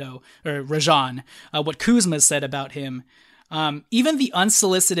Rajon Rondo, or Rajon, what Kuzma said about him. Even the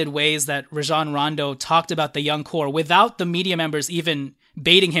unsolicited ways that Rajon Rondo talked about the young core without the media members even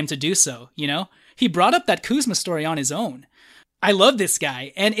baiting him to do so, you know? He brought up that Kuzma story on his own. I love this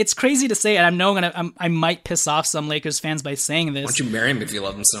guy, and it's crazy to say, and I might piss off some Lakers fans by saying this. Why don't you marry him if you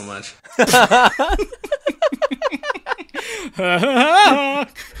love him so much?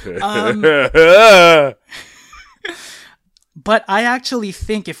 But I actually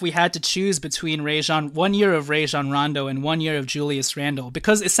think if we had to choose between 1 year of Rajon Rondo and 1 year of Julius Randle,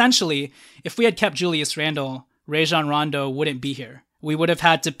 because essentially, if we had kept Julius Randle, Rajon Rondo wouldn't be here. We would have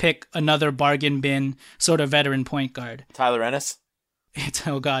had to pick another bargain bin sort of veteran point guard. Tyler Ennis?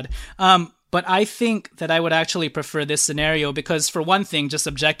 Oh, God. But I think that I would actually prefer this scenario because, for one thing, just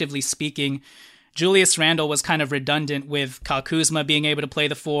objectively speaking, Julius Randle was kind of redundant with Kyle Kuzma being able to play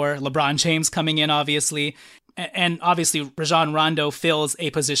the four, LeBron James coming in, obviously. And obviously, Rajon Rondo fills a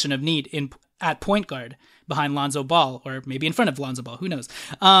position of need at point guard behind Lonzo Ball, or maybe in front of Lonzo Ball, who knows.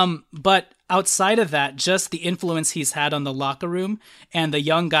 But outside of that, just the influence he's had on the locker room and the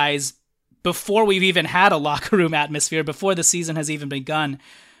young guys before we've even had a locker room atmosphere, before the season has even begun,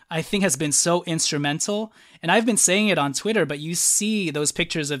 I think has been so instrumental. And I've been saying it on Twitter, but you see those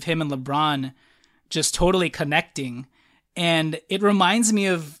pictures of him and LeBron just totally connecting. And it reminds me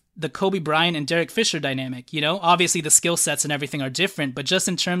of the Kobe Bryant and Derek Fisher dynamic. You know, obviously the skill sets and everything are different, but just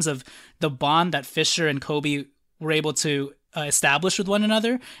in terms of the bond that Fisher and Kobe were able to establish with one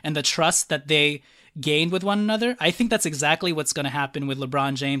another and the trust that they gained with one another, I think that's exactly what's going to happen with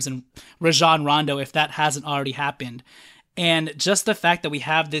LeBron James and Rajon Rondo if that hasn't already happened. And just the fact that we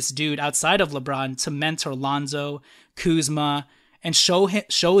have this dude outside of LeBron to mentor Lonzo, Kuzma, and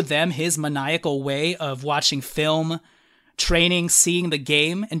show them his maniacal way of watching film, training, seeing the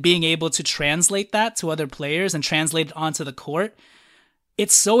game, and being able to translate that to other players and translate it onto the court.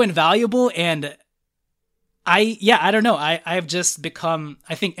 It's so invaluable, and I don't know. I've just become,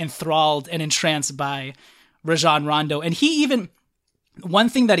 I think, enthralled and entranced by Rajon Rondo. And one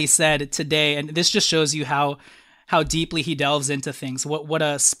thing that he said today, and this just shows you how deeply he delves into things, what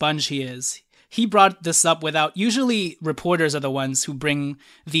a sponge he is. He brought this up without, usually reporters are the ones who bring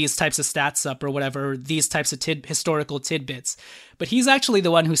these types of stats up or whatever, these types of historical tidbits. But he's actually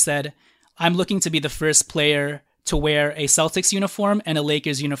the one who said, I'm looking to be the first player to wear a Celtics uniform and a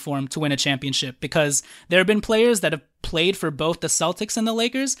Lakers uniform to win a championship, because there have been players that have played for both the Celtics and the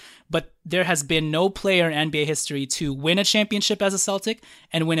Lakers, but there has been no player in NBA history to win a championship as a Celtic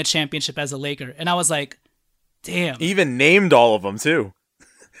and win a championship as a Laker. And I was like, damn. He even named all of them too.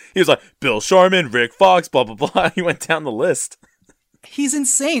 He was like, Bill Sharman, Rick Fox, blah, blah, blah. He went down the list. He's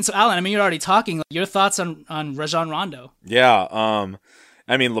insane. So, Alan, I mean, you're already talking. Your thoughts on Rajon Rondo? Yeah.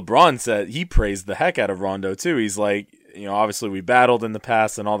 I mean, LeBron said he praised the heck out of Rondo too. He's like, you know, obviously we battled in the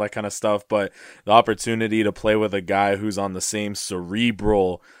past and all that kind of stuff, but the opportunity to play with a guy who's on the same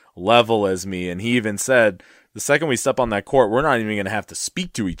cerebral level as me. And he even said, the second we step on that court, we're not even going to have to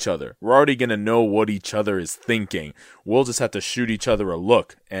speak to each other. We're already going to know what each other is thinking. We'll just have to shoot each other a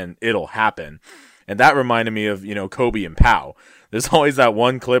look and it'll happen. And that reminded me of, you know, Kobe and Pau. There's always that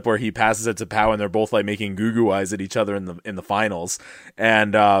one clip where he passes it to Pau and they're both like making goo-goo eyes at each other in the finals.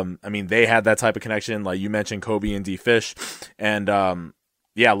 And I mean, they had that type of connection. Like you mentioned Kobe and D Fish. And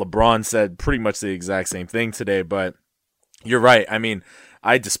yeah, LeBron said pretty much the exact same thing today, but you're right. I mean,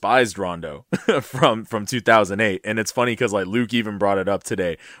 I despised Rondo from 2008. And it's funny because like Luke even brought it up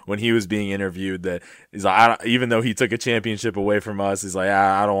today when he was being interviewed that he's like, even though he took a championship away from us, he's like,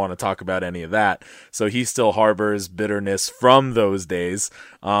 I don't want to talk about any of that. So he still harbors bitterness from those days.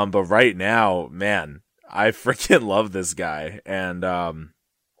 But right now, man, I freaking love this guy. And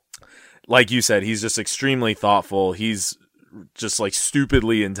like you said, he's just extremely thoughtful. He's just like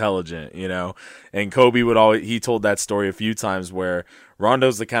stupidly intelligent, you know. And Kobe he told that story a few times where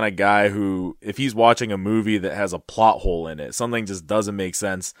Rondo's the kind of guy who, if he's watching a movie that has a plot hole in it, something just doesn't make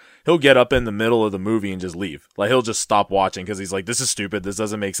sense, he'll get up in the middle of the movie and just leave. Like he'll just stop watching because he's like, this is stupid, this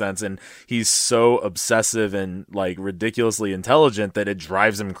doesn't make sense. And he's so obsessive and like ridiculously intelligent that it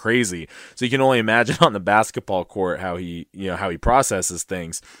drives him crazy. So you can only imagine on the basketball court how he processes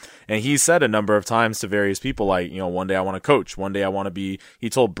things. And he said a number of times to various people, like, you know, one day I want to coach, one day I want to be, he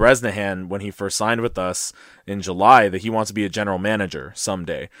told Bresnahan when he first signed with us in July that he wants to be a general manager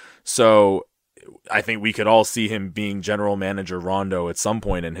someday. So I think we could all see him being general manager Rondo at some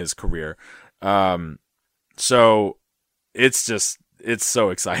point in his career. So it's so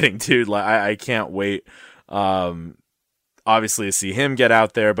exciting, dude. Like I can't wait, obviously to see him get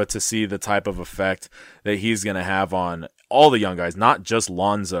out there, but to see the type of effect that he's going to have on all the young guys, not just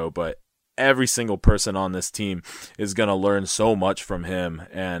Lonzo, but every single person on this team is going to learn so much from him.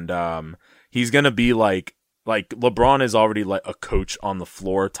 And he's going to be like LeBron is already like a coach on the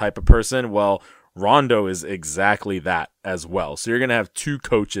floor type of person. Well, Rondo is exactly that as well. So you're going to have two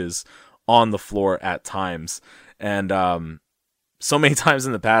coaches on the floor at times. And so many times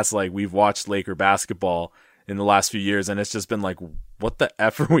in the past, like we've watched Laker basketball in the last few years, and it's just been like, what the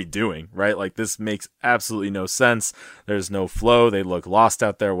F are we doing, right? Like this makes absolutely no sense. There's no flow. They look lost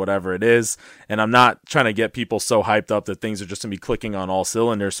out there, whatever it is. And I'm not trying to get people so hyped up that things are just going to be clicking on all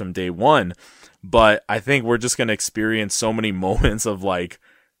cylinders from day one. But I think we're just going to experience so many moments of like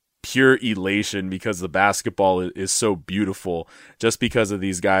pure elation because the basketball is so beautiful just because of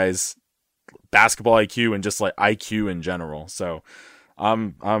these guys' basketball IQ and just like IQ in general. So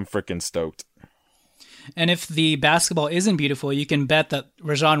I'm freaking stoked. And if the basketball isn't beautiful, you can bet that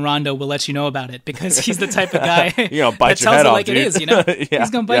Rajon Rondo will let you know about it, because he's the type of guy that tells it like it is, you know? Yeah,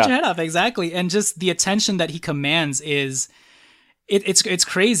 he's going to bite your head off. Exactly. And just the attention that he commands is, it's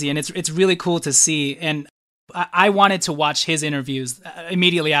crazy. And it's really cool to see. And I wanted to watch his interviews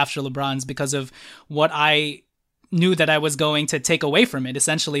immediately after LeBron's because of what I knew that I was going to take away from it,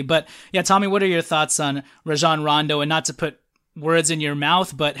 essentially. But yeah, Tommy, what are your thoughts on Rajon Rondo? And not to put words in your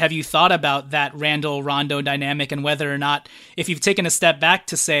mouth, but have you thought about that Randall-Rondo dynamic and whether or not, if you've taken a step back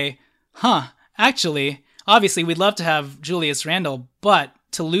to say, actually, obviously we'd love to have Julius Randle, but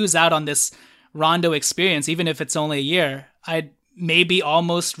to lose out on this Rondo experience, even if it's only a year, I'd maybe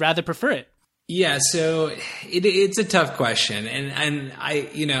almost rather prefer it. Yeah, so it's a tough question. And I,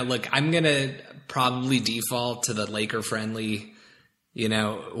 you know, look, I'm going to probably default to the Laker-friendly, you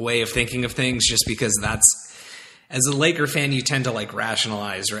know, way of thinking of things, just because that's, as a Laker fan, you tend to like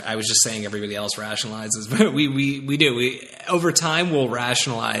rationalize. I was just saying everybody else rationalizes, but we do. We over time we'll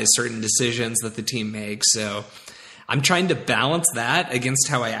rationalize certain decisions that the team makes. So I'm trying to balance that against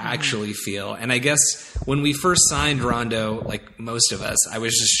how I actually feel. And I guess when we first signed Rondo, like most of us, I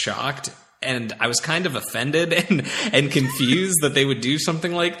was just shocked and I was kind of offended and confused that they would do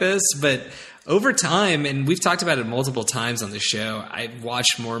something like this. But over time, and we've talked about it multiple times on the show, I've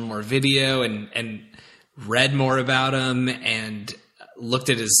watched more and more video and read more about him and looked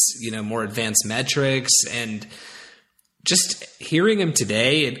at his, you know, more advanced metrics, and just hearing him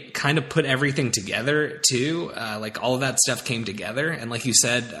today, kind of put everything together too. Like all of that stuff came together. And like you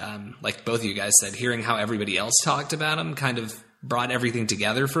said, like both of you guys said, hearing how everybody else talked about him kind of brought everything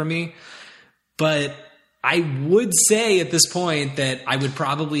together for me. But I would say at this point that I would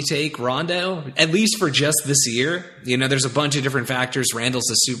probably take Rondo, at least for just this year. You know, there's a bunch of different factors.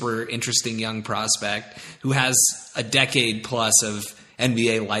 Randall's a super interesting young prospect who has a decade plus of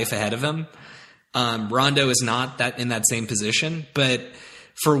NBA life ahead of him. Rondo is not that in that same position, but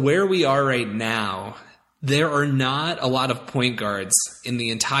for where we are right now, there are not a lot of point guards in the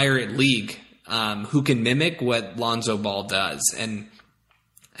entire league who can mimic what Lonzo Ball does. And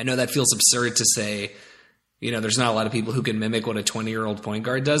I know that feels absurd to say, you know, there's not a lot of people who can mimic what a 20-year-old point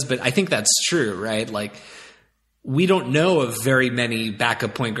guard does, but I think that's true, right? Like, we don't know of very many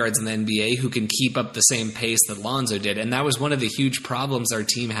backup point guards in the NBA who can keep up the same pace that Lonzo did. And that was one of the huge problems our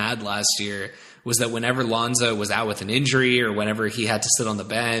team had last year, was that whenever Lonzo was out with an injury or whenever he had to sit on the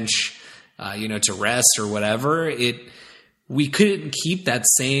bench, to rest or whatever, we couldn't keep that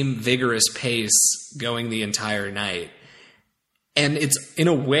same vigorous pace going the entire night. And it's in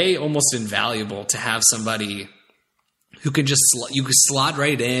a way almost invaluable to have somebody who can just, you can slot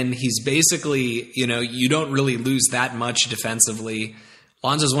right in. He's basically, you don't really lose that much defensively.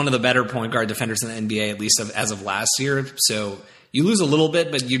 Lonzo's one of the better point guard defenders in the NBA, at least as of last year. So you lose a little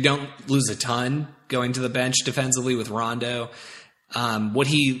bit, but you don't lose a ton going to the bench defensively with Rondo. What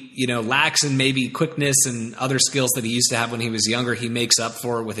he, lacks in maybe quickness and other skills that he used to have when he was younger, he makes up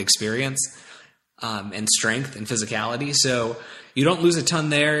for with experience and strength and physicality. So you don't lose a ton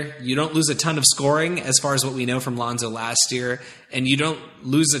there. You don't lose a ton of scoring as far as what we know from Lonzo last year. And you don't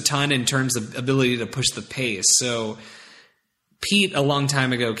lose a ton in terms of ability to push the pace. So Pete, a long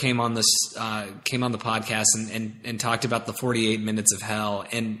time ago, came on the podcast and talked about the 48 minutes of hell.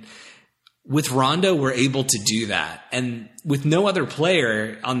 And with Rondo, we're able to do that. And with no other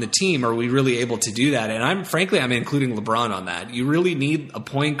player on the team are we really able to do that. And I'm including LeBron on that. You really need a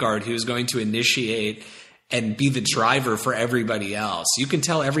point guard who's going to initiate and be the driver for everybody else. You can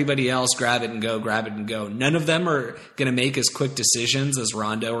tell everybody else, grab it and go, grab it and go. None of them are going to make as quick decisions as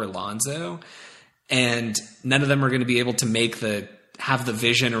Rondo or Lonzo. And none of them are going to be able to have the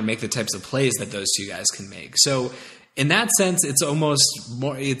vision or make the types of plays that those two guys can make. So in that sense, it's almost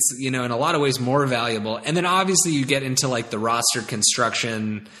more, in a lot of ways more valuable. And then obviously you get into like the roster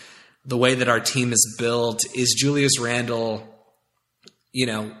construction, the way that our team is built. Is Julius Randle,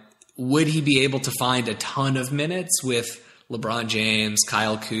 would he be able to find a ton of minutes with LeBron James,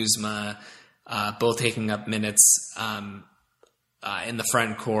 Kyle Kuzma, both taking up minutes in the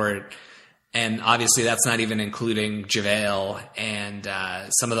front court? And obviously that's not even including JaVale and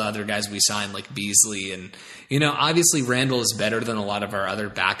some of the other guys we signed like Beasley. And, obviously Randall is better than a lot of our other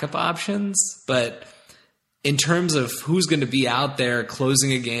backup options. But in terms of who's going to be out there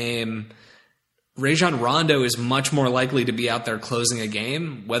closing a game, Rajon Rondo is much more likely to be out there closing a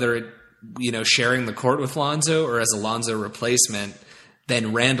game, whether it, sharing the court with Lonzo or as a Lonzo replacement,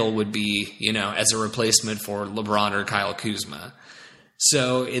 than Randall would be, as a replacement for LeBron or Kyle Kuzma.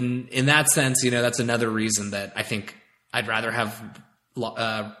 So in that sense, that's another reason that I think I'd rather have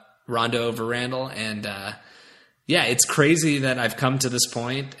Rondo over Randall. And it's crazy that I've come to this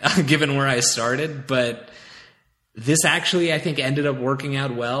point, given where I started, but this actually, I think, ended up working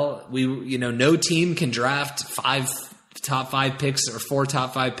out well. No team can draft 5 top 5 picks or 4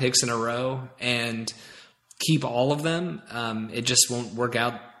 top 5 picks in a row and keep all of them. It just won't work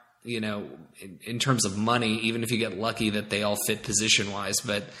out, in terms of money, even if you get lucky that they all fit position wise.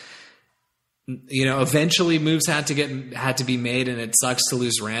 But, eventually moves had to be made, and it sucks to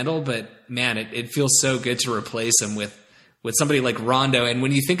lose Randall. But man, it feels so good to replace him with somebody like Rondo. And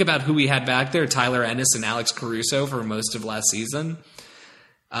when you think about who we had back there, Tyler Ennis and Alex Caruso for most of last season,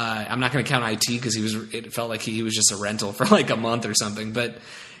 I'm not going to count IT because it felt like he was just a rental for like a month or something. But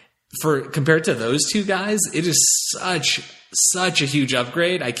compared to those two guys, it is such a huge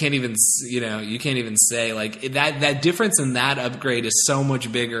upgrade. I can't even, you can't even say like that difference in that upgrade is so much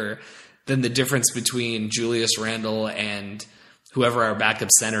bigger than the difference between Julius Randle and whoever our backup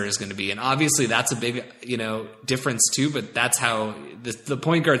center is going to be. And obviously that's a big, difference too, but that's how the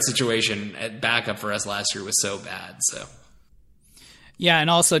point guard situation at backup for us last year was so bad. So. Yeah. And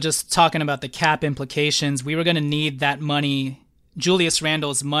also just talking about the cap implications, we were going to need that money, Julius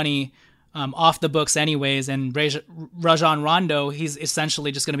Randle's money, off the books anyways, and Rajon Rondo, he's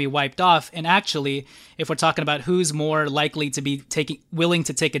essentially just going to be wiped off. And actually, if we're talking about who's more likely to be willing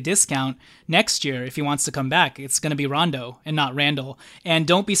to take a discount next year if he wants to come back, it's going to be Rondo and not Randle. And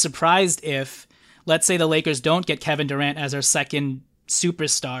don't be surprised if, let's say the Lakers don't get Kevin Durant as our second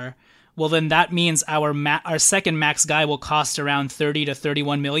superstar. well, then that means our second max guy will cost around 30 to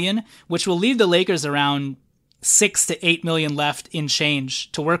 31 million, which will leave the Lakers around 6 to 8 million left in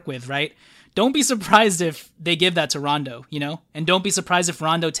change to work with, right? Don't be surprised if they give that to Rondo, and don't be surprised if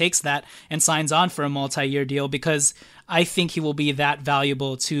Rondo takes that and signs on for a multi-year deal, because I think he will be that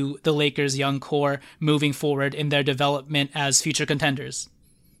valuable to the Lakers' young core moving forward in their development as future contenders.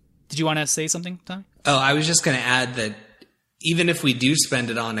 Did you want to say something, Tom? Oh, I was just going to add that even if we do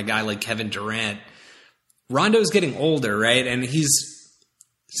spend it on a guy like Kevin Durant, Rondo's getting older, right? And he's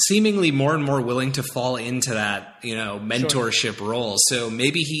seemingly more and more willing to fall into that, mentorship role. So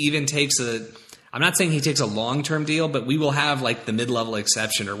maybe he even takes I'm not saying he takes a long-term deal, but we will have like the mid-level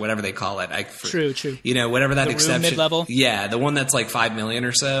exception or whatever they call it. True. Whatever that exception. Mid-level? Yeah, the one that's like $5 million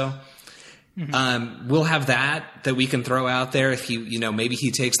or so. Mm-hmm. We'll have that we can throw out there if he, maybe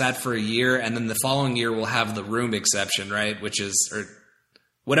he takes that for a year, and then the following year we'll have the room exception, right? Which is, or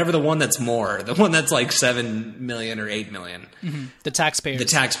whatever the one that's more, the one that's like 7 million or 8 million. Mm-hmm. The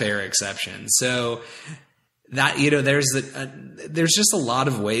taxpayer exception. So that, there's just a lot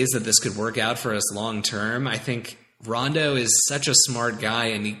of ways that this could work out for us long term. I think Rondo is such a smart guy,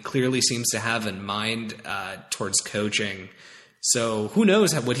 and he clearly seems to have in mind towards coaching. So who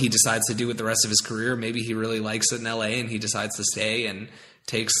knows what he decides to do with the rest of his career. Maybe he really likes it in LA and he decides to stay and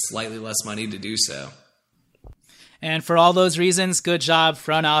takes slightly less money to do so. And for all those reasons, good job,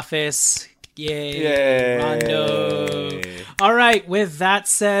 front office. Yay. Rondo. All right, with that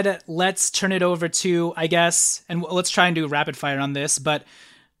said, let's turn it over to, I guess, and let's try and do rapid fire on this, but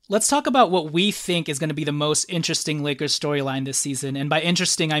let's talk about what we think is going to be the most interesting Lakers storyline this season. And by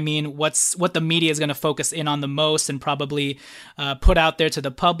interesting, I mean what the media is going to focus in on the most and probably put out there to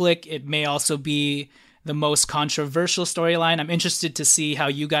the public. It may also be the most controversial storyline. I'm interested to see how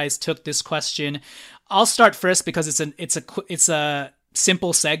you guys took this question. I'll start first because it's a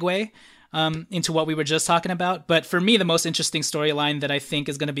simple segue into what we were just talking about. But for me, the most interesting storyline that I think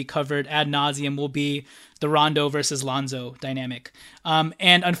is going to be covered ad nauseum will be the Rondo versus Lonzo dynamic. And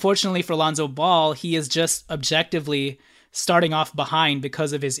unfortunately for Lonzo Ball, he is just objectively starting off behind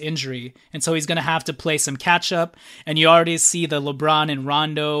because of his injury. And so he's going to have to play some catch up. And you already see the LeBron and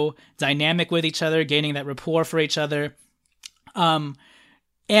Rondo dynamic with each other, gaining that rapport for each other. And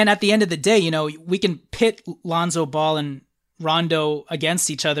at the end of the day, we can pit Lonzo Ball and Rondo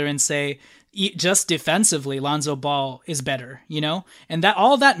against each other and say, just defensively, Lonzo Ball is better, and that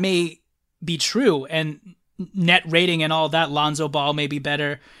all that may be true, and net rating and all that, Lonzo Ball may be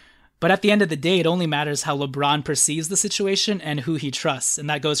better. But at the end of the day, it only matters how LeBron perceives the situation and who he trusts. And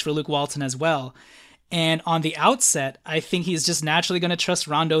that goes for Luke Walton as well. And on the outset, I think he's just naturally going to trust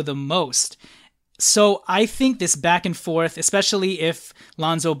Rondo the most. So I think this back and forth, especially if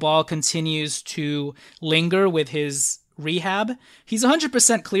Lonzo Ball continues to linger with his rehab, he's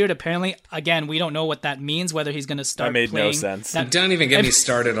 100% cleared apparently. Again, we don't know what that means, whether he's going to start playing. That made no sense. Don't even get me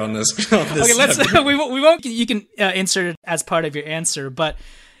started on this. Okay, let's we won't, you can insert it as part of your answer, but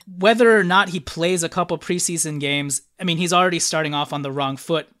whether or not he plays a couple preseason games, I mean, he's already starting off on the wrong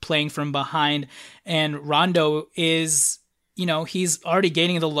foot, playing from behind, and Rondo is, he's already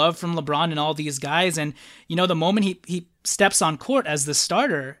gaining the love from LeBron and all these guys, and the moment he steps on court as the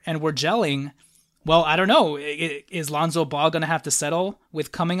starter and we're gelling, well, I don't know. Is Lonzo Ball going to have to settle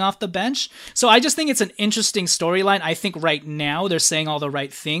with coming off the bench? So I just think it's an interesting storyline. I think right now they're saying all the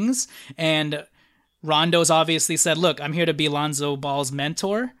right things. And Rondo's obviously said, look, I'm here to be Lonzo Ball's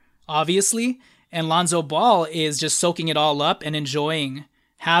mentor, obviously. And Lonzo Ball is just soaking it all up and enjoying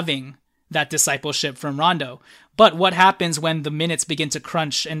having that discipleship from Rondo. But what happens when the minutes begin to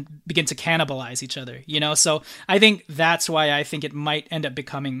crunch and begin to cannibalize each other, So I think that's why I think it might end up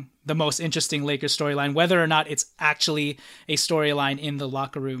becoming the most interesting Lakers storyline, whether or not it's actually a storyline in the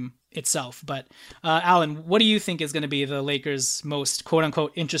locker room itself. But Alan, what do you think is going to be the Lakers' most quote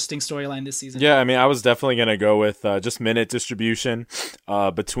unquote interesting storyline this season? Yeah, I mean, I was definitely going to go with just minute distribution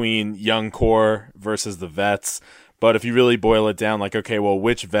between young core versus the vets. But if you really boil it down, like, okay, well,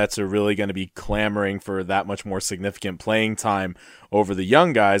 which vets are really going to be clamoring for that much more significant playing time over the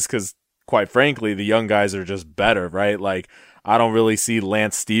young guys? Because, quite frankly, the young guys are just better, right? Like, I don't really see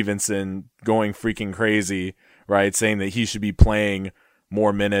Lance Stevenson going freaking crazy, right, saying that he should be playing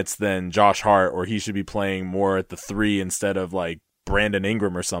more minutes than Josh Hart, or he should be playing more at the 3 instead of, like, Brandon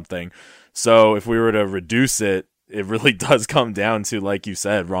Ingram or something. So if we were to reduce it, it really does come down to, like you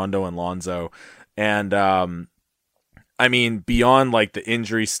said, Rondo and Lonzo. And, I mean, beyond like the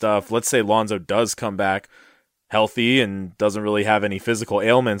injury stuff, let's say Lonzo does come back healthy and doesn't really have any physical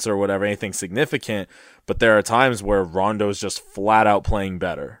ailments or whatever, anything significant, but there are times where Rondo is just flat out playing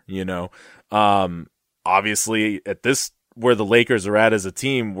better, Obviously, at this where the Lakers are at as a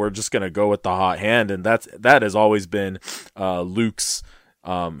team, we're just going to go with the hot hand. And that has always been Luke's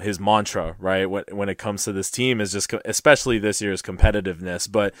his mantra, right? When it comes to this team is just, especially this year's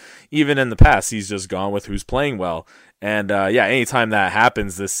competitiveness, but even in the past, he's just gone with who's playing well. And anytime that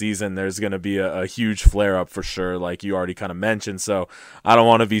happens this season, there's going to be a huge flare up for sure, like you already kind of mentioned. So I don't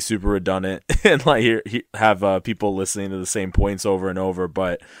want to be super redundant and have people listening to the same points over and over.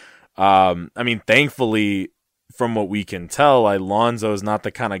 But thankfully, from what we can tell, Lonzo is not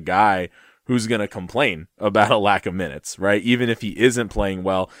the kind of guy who's going to complain about a lack of minutes, right? Even if he isn't playing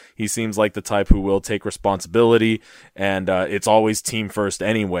well, he seems like the type who will take responsibility, and it's always team first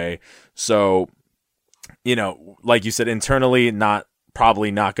anyway. So, like you said, internally,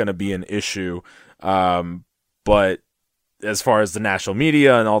 probably not going to be an issue. But as far as the national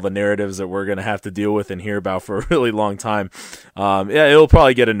media and all the narratives that we're going to have to deal with and hear about for a really long time, it'll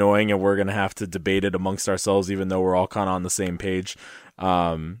probably get annoying, and we're going to have to debate it amongst ourselves, even though we're all kind of on the same page.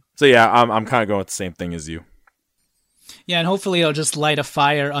 I'm kind of going with the same thing as you. Yeah, and hopefully it'll just light a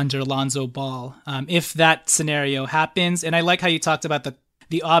fire under Lonzo Ball if that scenario happens. And I like how you talked about the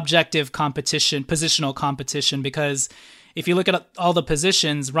objective competition, positional competition, because if you look at all the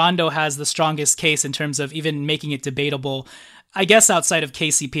positions, Rondo has the strongest case in terms of even making it debatable, I guess, outside of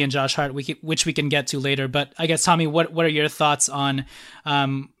KCP and Josh Hart, which we can get to later. But I guess, Tommy, what are your thoughts on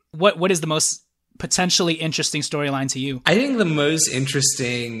what is the most potentially interesting storyline to you? I think the most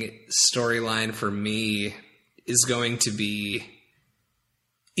interesting storyline for me is going to be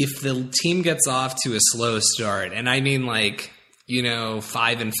if the team gets off to a slow start. And I mean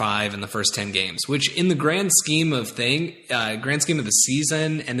 5-5 in the first 10 games, which in the grand scheme of the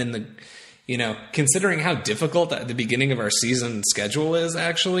season, and in the, considering how difficult the beginning of our season schedule is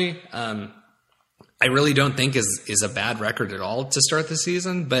actually, I really don't think is a bad record at all to start the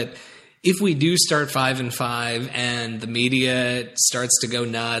season. But if we do start 5-5 and the media starts to go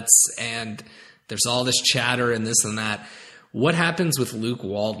nuts and there's all this chatter and this and that, what happens with Luke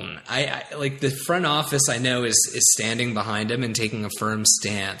Walton? I like the front office, I know is standing behind him and taking a firm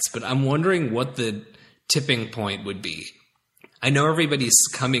stance, but I'm wondering what the tipping point would be. I know everybody's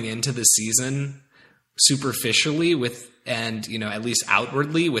coming into the season superficially at least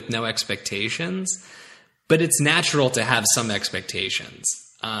outwardly with no expectations, but it's natural to have some expectations.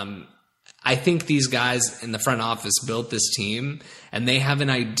 I think these guys in the front office built this team, and they have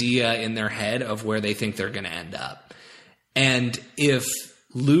an idea in their head of where they think they're going to end up. And if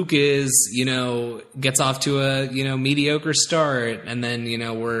Luke gets off to a, mediocre start, and then,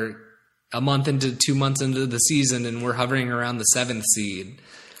 we're a month into 2 months into the season and we're hovering around the 7th seed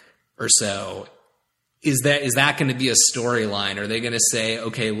or so, is that going to be a storyline? Are they going to say,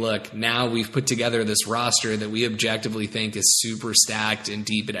 okay, look, now we've put together this roster that we objectively think is super stacked and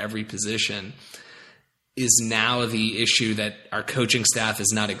deep at every position? Is now the issue that our coaching staff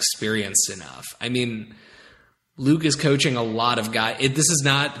is not experienced enough? I mean, Luke is coaching a lot of guys. This is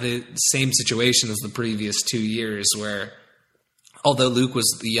not the same situation as the previous 2 years where, although Luke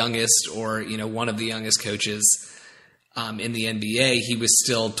was the youngest or, one of the youngest coaches in the NBA, he was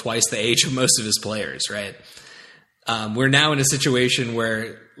still twice the age of most of his players, right? We're now in a situation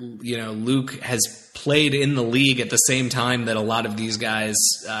where, Luke has played in the league at the same time that a lot of these guys,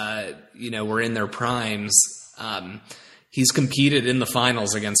 were in their primes. He's competed in the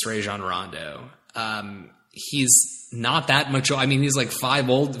finals against Rajon Rondo. He's not that much. I mean, he's like 5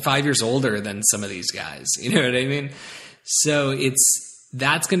 years older than some of these guys. You know what I mean? So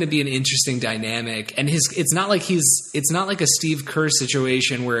that's going to be an interesting dynamic. And it's not like a Steve Kerr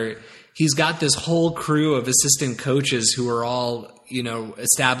situation where he's got this whole crew of assistant coaches who are all,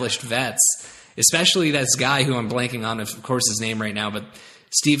 established vets, especially this guy who I'm blanking on, of course, his name right now, but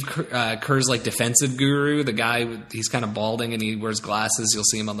Steve Kerr's like defensive guru, the guy, he's kind of balding and he wears glasses. You'll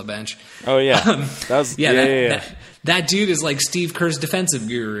see him on the bench. Oh, yeah. That dude is like Steve Kerr's defensive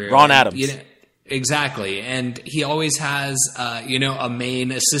guru. Ron Adams. Exactly. And he always has, a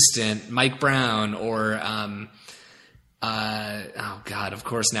main assistant, Mike Brown, or, of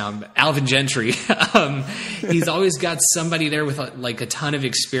course now, Alvin Gentry. He's always got somebody there with a ton of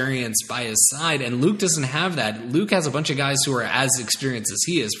experience by his side. And Luke doesn't have that. Luke has a bunch of guys who are as experienced as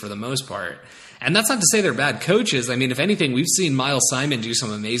he is for the most part. And that's not to say they're bad coaches. I mean, if anything, we've seen Miles Simon do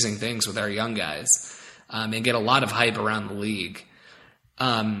some amazing things with our young guys, and get a lot of hype around the league.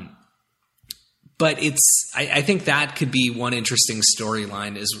 But I think that could be one interesting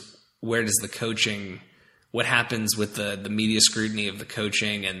storyline is where does the coaching, what happens with the media scrutiny of the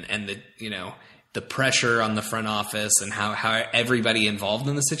coaching and the pressure on the front office and how everybody involved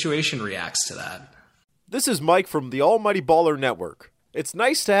in the situation reacts to that. This is Mike from the Almighty Baller Network. It's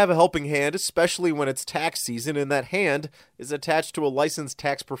nice to have a helping hand, especially when it's tax season and that hand is attached to a licensed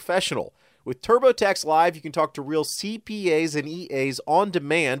tax professional. With TurboTax Live, you can talk to real CPAs and EAs on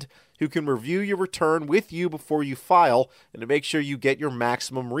demand who can review your return with you before you file and to make sure you get your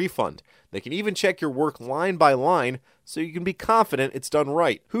maximum refund. They can even check your work line by line so you can be confident it's done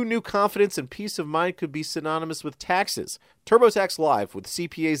right. Who knew confidence and peace of mind could be synonymous with taxes? TurboTax Live with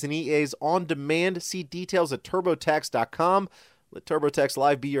CPAs and EAs on demand. See details at TurboTax.com. Let TurboTax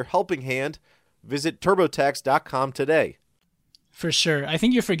Live be your helping hand. Visit TurboTax.com today. For sure. I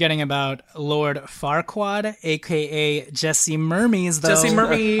think you're forgetting about Lord Farquaad, a.k.a. Jesse Mermies, though. Jesse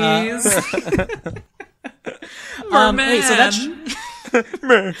Mermies. Hey, so that's...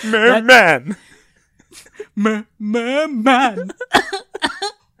 Merman. Merman.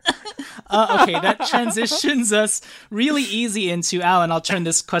 Okay, that transitions us really easy into, Alan, I'll turn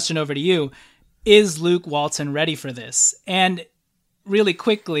this question over to you. Is Luke Walton ready for this? And really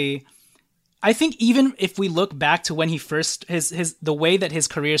quickly, I think even if we look back to when he first, the way that his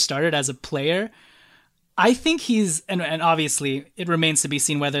career started as a player, I think he's, and obviously it remains to be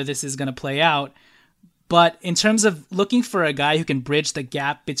seen whether this is going to play out, but in terms of looking for a guy who can bridge the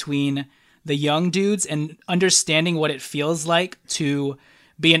gap between the young dudes and understanding what it feels like to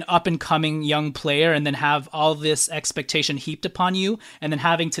be an up-and-coming young player and then have all this expectation heaped upon you and then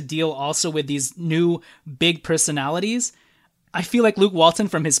having to deal also with these new big personalities, I feel like Luke Walton,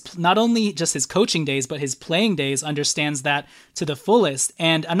 from his not only just his coaching days, but his playing days, understands that to the fullest.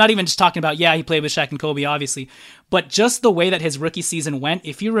 And I'm not even just talking about, he played with Shaq and Kobe, obviously, but just the way that his rookie season went.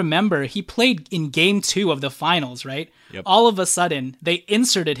 If you remember, he played in game 2 of the finals, right? Yep. All of a sudden, they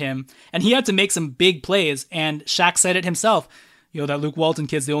inserted him, and he had to make some big plays. And Shaq said it himself, that Luke Walton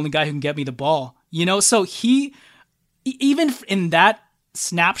kid's the only guy who can get me the ball. So he, even in that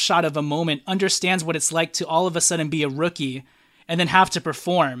snapshot of a moment, understands what it's like to all of a sudden be a rookie and then have to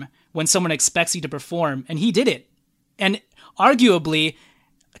perform when someone expects you to perform. And he did it. And arguably,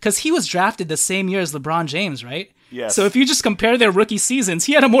 because he was drafted the same year as LeBron James, right? Yes. So if you just compare their rookie seasons,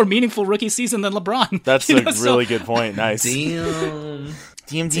 he had a more meaningful rookie season than LeBron. That's a really good point. Nice. Damn,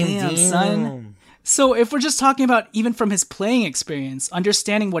 son. So if we're just talking about even from his playing experience,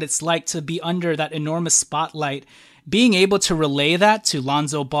 understanding what it's like to be under that enormous spotlight, being able to relay that to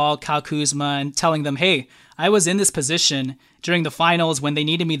Lonzo Ball, Kyle Kuzma, and telling them, hey, I was in this position during the finals when they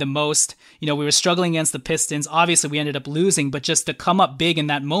needed me the most. We were struggling against the Pistons. Obviously, we ended up losing, but just to come up big in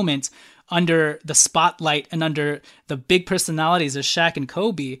that moment under the spotlight and under the big personalities of Shaq and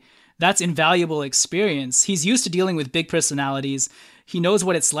Kobe, that's invaluable experience. He's used to dealing with big personalities. He knows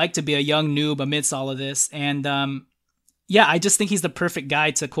what it's like to be a young noob amidst all of this. And I just think he's the perfect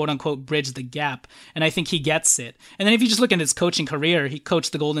guy to quote unquote bridge the gap. And I think he gets it. And then if you just look at his coaching career, he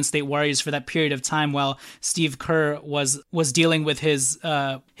coached the Golden State Warriors for that period of time while Steve Kerr was dealing with his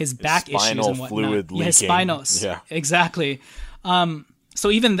back issues and whatnot. Fluid leaking. His spinals. Yeah. Exactly.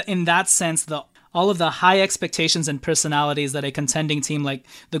 So even in that sense, all of the high expectations and personalities that a contending team like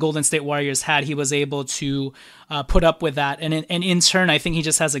the Golden State Warriors had, he was able to put up with that. And in turn, I think he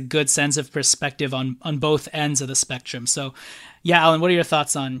just has a good sense of perspective on both ends of the spectrum. So, Alan, what are your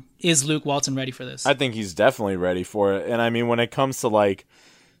thoughts on, is Luke Walton ready for this? I think he's definitely ready for it. And I mean, when it comes to like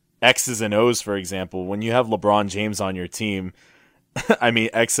X's and O's, for example, when you have LeBron James on your team, I mean,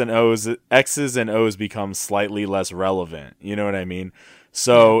 X's and O's become slightly less relevant. You know what I mean?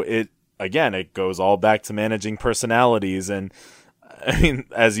 So it goes all back to managing personalities. And I mean,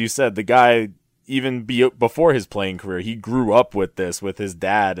 as you said, the guy, even before his playing career, he grew up with this, with his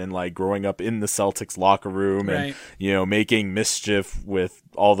dad, and like growing up in the Celtics locker room and, making mischief with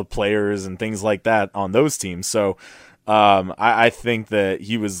all the players and things like that on those teams. So I think that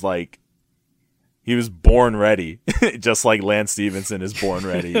he was born ready, just like Lance Stevenson is born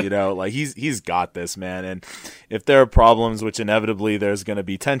ready, like he's got this, man. And if there are problems, which inevitably there's going to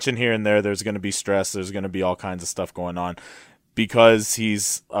be tension here and there's going to be stress, there's going to be all kinds of stuff going on, because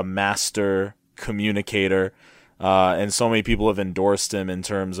he's a master communicator. And so many people have endorsed him in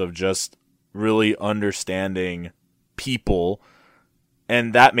terms of just really understanding people.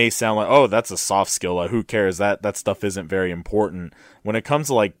 And that may sound like, oh, that's a soft skill. Who cares? That stuff isn't very important. When it comes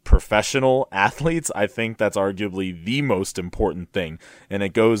to like professional athletes, I think that's arguably the most important thing. And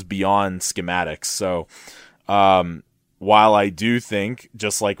it goes beyond schematics. So while I do think,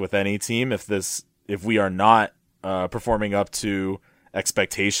 just like with any team, if we are not performing up to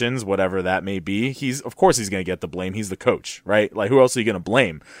expectations, whatever that may be, of course he's going to get the blame. He's the coach, right? Like, who else are you going to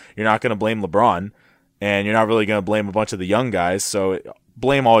blame? You're not going to blame LeBron. And you're not really going to blame a bunch of the young guys. So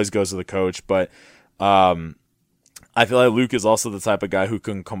blame always goes to the coach. But I feel like Luke is also the type of guy who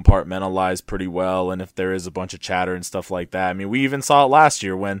can compartmentalize pretty well, and if there is a bunch of chatter and stuff like that. I mean, we even saw it last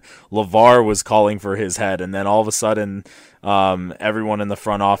year when LeVar was calling for his head, and then all of a sudden everyone in the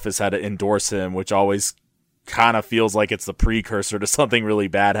front office had to endorse him, which always kind of feels like it's the precursor to something really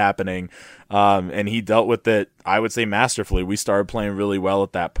bad happening. And he dealt with it, I would say, masterfully. We started playing really well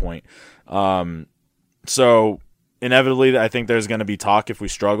at that point. So inevitably, I think there's going to be talk if we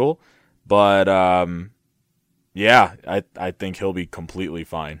struggle, but yeah, I think he'll be completely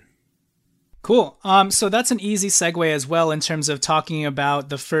fine. Cool. So that's an easy segue as well in terms of talking about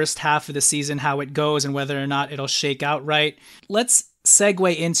the first half of the season, how it goes, and whether or not it'll shake out right. Let's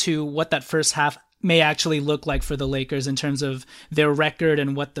segue into what that first half may actually look like for the Lakers in terms of their record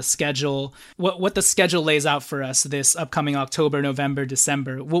and what the schedule lays out for us this upcoming October, November,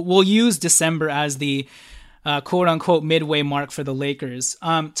 December. We'll use December as the quote unquote midway mark for the Lakers.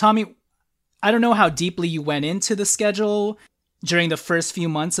 Tommy, I don't know how deeply you went into the schedule during the first few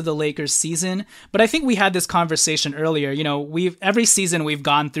months of the Lakers season, but I think we had this conversation earlier. You know, every season we've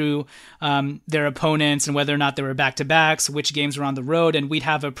gone through their opponents and whether or not they were back-to-backs, which games were on the road, and we'd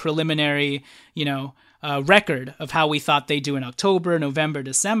have a preliminary, record of how we thought they'd do in October, November,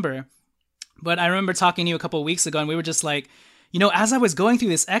 December. But I remember talking to you a couple of weeks ago, and we were just like, as I was going through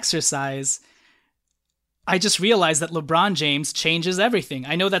this exercise, I just realized that LeBron James changes everything.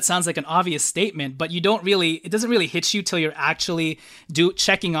 I know that sounds like an obvious statement, but it doesn't really hit you till you're actually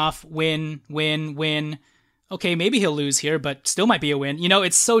checking off win. Okay, maybe he'll lose here, but still might be a win.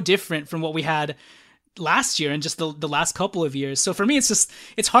 It's so different from what we had last year and just the last couple of years. So for me,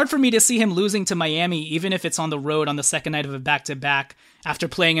 it's hard for me to see him losing to Miami, even if it's on the road on the second night of a back-to-back after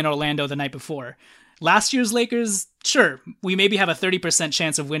playing in Orlando the night before. Last year's Lakers, sure, we maybe have a 30%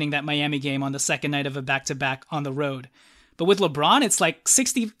 chance of winning that Miami game on the second night of a back-to-back on the road. But with LeBron, it's like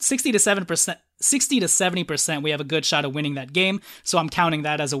 60 to 70% we have a good shot of winning that game, so I'm counting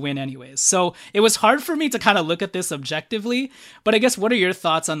that as a win anyways. So it was hard for me to kind of look at this objectively, but I guess what are your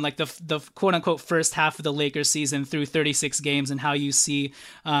thoughts on like the quote-unquote first half of the Lakers season through 36 games and how you see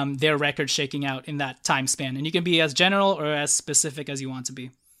their record shaking out in that time span? And you can be as general or as specific as you want to be.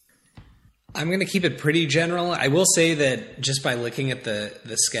 I'm going to keep it pretty general. I will say that just by looking at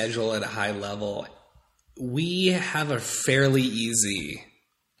the schedule at a high level, we have a fairly easy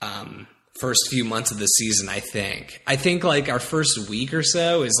first few months of the season, I think. I think like our first week or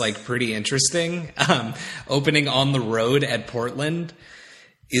so is like pretty interesting. Opening on the road at Portland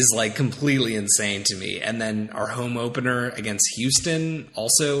is like completely insane to me. And then our home opener against Houston,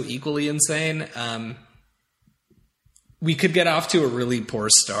 also equally insane. We could get off to a really poor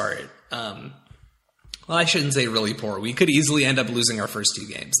start. Well, I shouldn't say really poor. We could easily end up losing our first two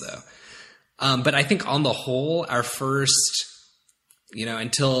games, though. But I think on the whole, our first,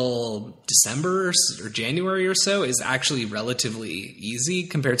 until December or January or so is actually relatively easy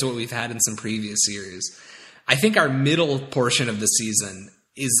compared to what we've had in some previous years. I think our middle portion of the season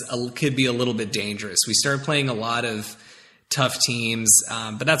could be a little bit dangerous. We start playing a lot of tough teams,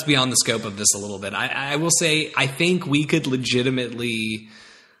 but that's beyond the scope of this a little bit. I will say I think we could legitimately...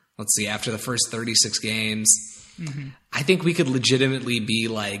 Let's see, after the first 36 games, I think we could legitimately be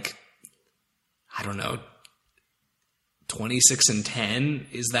like, I don't know,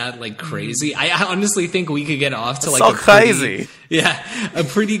 26-10. Is that like crazy? I honestly think we could get off to like so crazy. A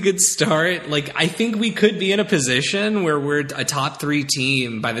pretty good start. Like, I think we could be in a position where we're a top 3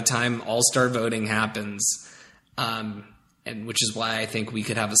 team by the time All-Star voting happens. And which is why I think we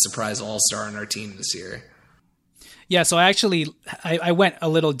could have a surprise All-Star on our team this year. Yeah, so I went a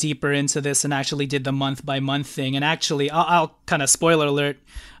little deeper into this and actually did the month-by-month thing. And actually, I'll kind of, spoiler alert,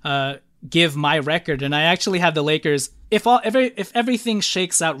 give my record. And I actually have the Lakers, if everything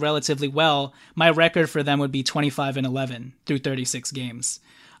shakes out relatively well, my record for them would be 25-11 through 36 games.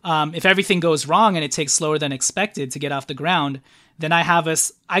 If everything goes wrong and it takes slower than expected to get off the ground, then I have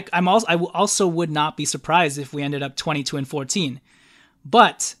us. I also would not be surprised if we ended up 22-14.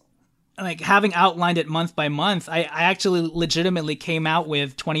 But like having outlined it month by month, I actually legitimately came out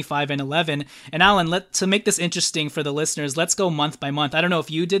with 25-11. And Alan, to make this interesting for the listeners, let's go month by month. I don't know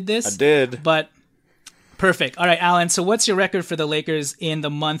if you did this. I did. But perfect. All right, Alan. So what's your record for the Lakers in the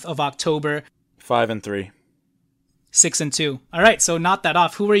month of October? 5-3. 6-2. All right, so not that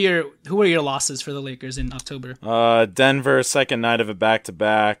off. Who were your losses for the Lakers in October? Denver, second night of a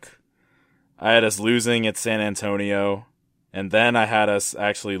back-to-back. I had us losing at San Antonio. And then I had us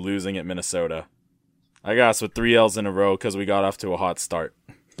actually losing at Minnesota. I got us with 3 L's in a row because we got off to a hot start.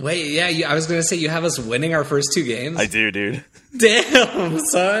 Wait, yeah, I was going to say you have us winning our first 2 games? I do, dude. Damn,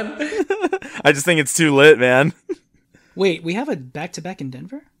 son. I just think it's too lit, man. Wait, we have a back-to-back in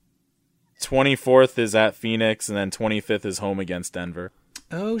Denver? 24th is at Phoenix, and then 25th is home against Denver.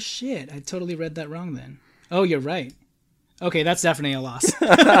 Oh, shit. I totally read that wrong then. Oh, you're right. Okay, that's definitely a loss.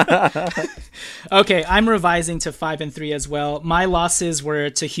 Okay, I'm revising to 5-3 as well. My losses were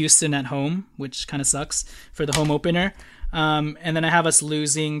to Houston at home, which kind of sucks for the home opener. And then I have us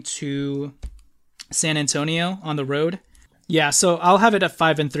losing to San Antonio on the road. Yeah, so I'll have it at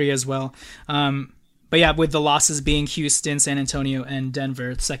 5-3 as well. But yeah, with the losses being Houston, San Antonio, and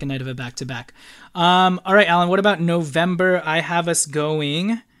Denver, second night of a back-to-back. All right, Alan, what about November? I have us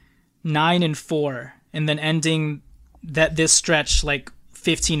going 9-4, and then ending this stretch like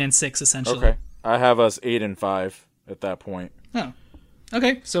 15-6 essentially. Okay, I have us 8-5 at that point. Oh,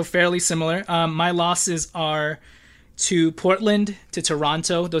 okay, so fairly similar. My losses are to Portland, to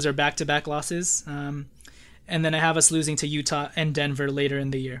Toronto. Those are back-to-back losses. And then I have us losing to Utah and Denver later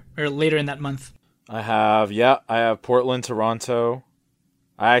in the year, or later in that month. I have Portland, Toronto.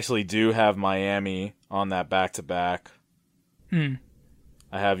 I actually do have Miami on that back-to-back. I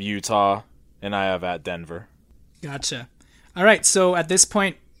have Utah, and I have at Denver. Gotcha. All right, so at this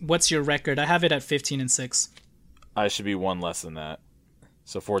point, what's your record? I have it at 15-6. I should be one less than that.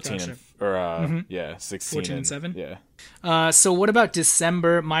 So 14 gotcha. 16 14-7. Yeah. So what about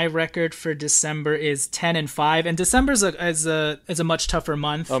December? My record for December is 10-5, and December is a much tougher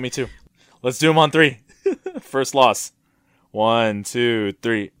month. Oh, me too. Let's do them on 3. First loss. 1, 2,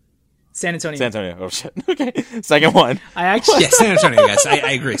 3. San Antonio. Oh shit. Okay. Second one. Yeah, San Antonio, guys.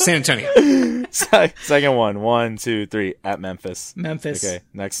 I agree. San Antonio. Second one. 1, 2, 3. At Memphis. Okay.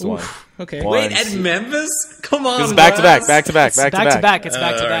 Next one. Okay. Wait, at Memphis? Come on. It's back to back. It's back to back.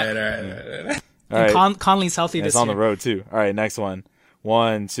 All right. And Conley's healthy this year. It's on the road too. All right. Next one.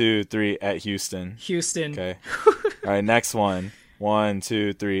 1, 2, 3. At Houston. Okay. All right. Next one. 1,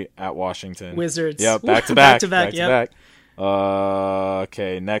 2, 3. At Washington. Wizards. Yep. Back to back. Back to back.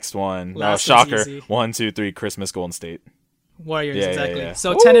 Okay, next one. Shocker. Easy. 1, 2, 3. Christmas Golden State. Warriors, exactly. Yeah.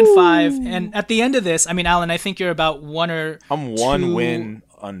 So 10-5, and at the end of this, I mean, Alan, I think you're about I'm one win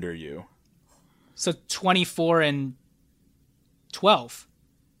under you. So 24-12. I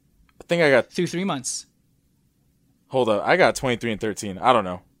think I got through 3 months. Hold up, I got 23-13. I don't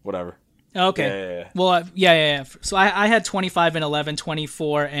know. Whatever. Okay. Yeah. Well, yeah. So I had 25-11,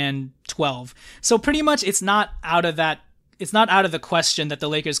 24-12. So pretty much, it's not out of that. It's not out of the question that the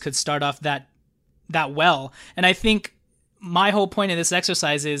Lakers could start off that well. And I think my whole point of this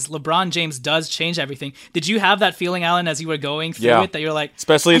exercise is LeBron James does change everything. Did you have that feeling, Alan, as you were going through it, that you're like,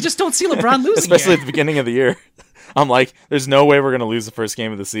 I just don't see LeBron losing especially here. At the beginning of the year. I'm like, there's no way we're going to lose the first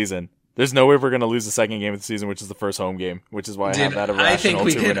game of the season. There's no way we're going to lose the second game of the season, which is the first home game, which is why I have that irrational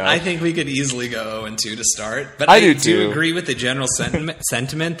 2-0. I think we could easily go 0-2 to start. But I do agree with the general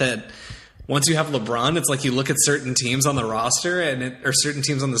sentiment that once you have LeBron, it's like you look at certain teams on the roster or certain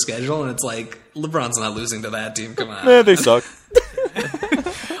teams on the schedule, and it's like, LeBron's not losing to that team. Come on. They suck.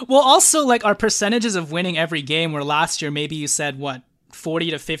 Well, also, like, our percentages of winning every game were last year, maybe you said,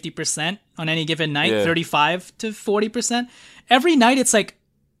 40 to 50% on any given night, 35 to 40%. Every night, it's like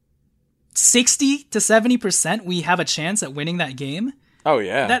 60 to 70% we have a chance at winning that game. Oh,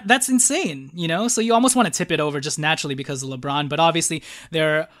 yeah. That's insane, So you almost want to tip it over just naturally because of LeBron. But obviously,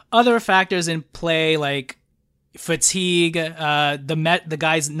 there are other factors in play like fatigue, the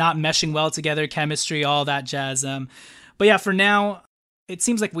guys not meshing well together, chemistry, all that jazz. But yeah, for now, it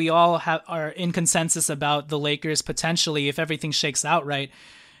seems like we all are in consensus about the Lakers potentially, if everything shakes out right,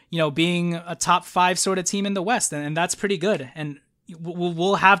 being a top 5 sort of team in the West. And that's pretty good. And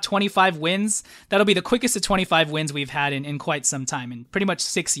we'll have 25 wins. That'll be the quickest of 25 wins we've had in quite some time, in pretty much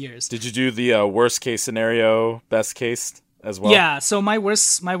 6 years. Did you do the worst case scenario, best case as well? Yeah, so my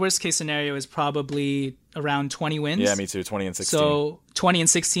worst case scenario is probably around 20 wins. Yeah, me too, 20 and 16. So 20 and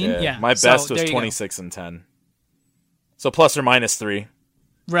 16, yeah. My best was 26 and 10. So plus or minus 3.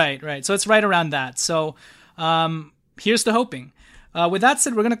 Right. So it's right around that. So here's the hoping. With that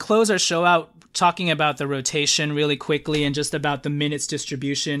said, we're going to close our show out talking about the rotation really quickly and just about the minutes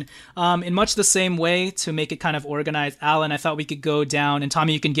distribution. In much the same way, to make it kind of organized, Alan, I thought we could go down, and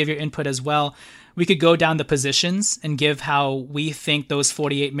Tommy, you can give your input as well. We could go down the positions and give how we think those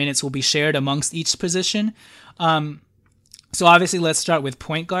 48 minutes will be shared amongst each position. So obviously, let's start with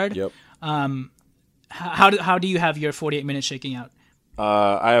point guard. Yep. How do you have your 48 minutes shaking out?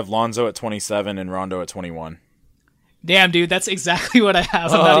 I have Lonzo at 27 and Rondo at 21. Damn, dude, that's exactly what I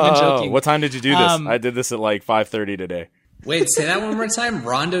have. I'm not even joking. What time did you do this? I did this at like 5:30 today. Wait, say that one more time.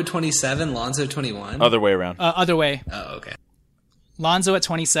 Rondo 27, Lonzo 21? Other way around. Other way. Oh, okay. Lonzo at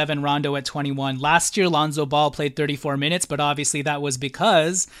 27, Rondo at 21. Last year, Lonzo Ball played 34 minutes, but obviously that was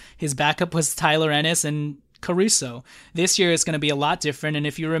because his backup was Tyler Ennis, and Caruso. This year is going to be a lot different, and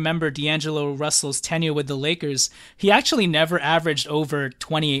if you remember D'Angelo Russell's tenure with the Lakers, he actually never averaged over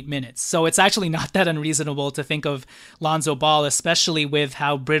 28 minutes. So it's actually not that unreasonable to think of Lonzo Ball, especially with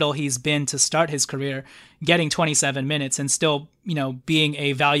how brittle he's been to start his career, getting 27 minutes and still, being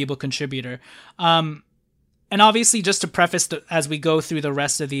a valuable contributor. And obviously, just to preface as we go through the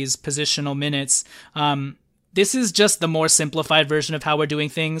rest of these positional minutes, this is just the more simplified version of how we're doing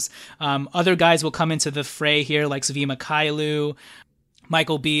things. Other guys will come into the fray here, like Svi Mykhailiuk,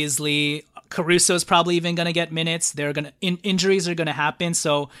 Michael Beasley. Caruso's probably even going to get minutes. Injuries are going to happen.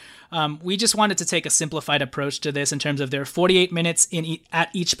 So we just wanted to take a simplified approach to this in terms of there are 48 minutes at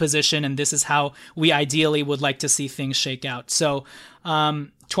each position, and this is how we ideally would like to see things shake out. So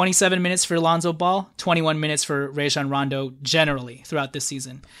 27 minutes for Lonzo Ball, 21 minutes for Rajon Rondo generally throughout this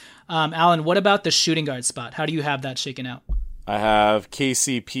season. Alan, what about the shooting guard spot? How do you have that shaken out? I have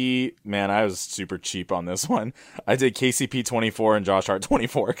KCP. Man, I was super cheap on this one. I did KCP 24 and Josh Hart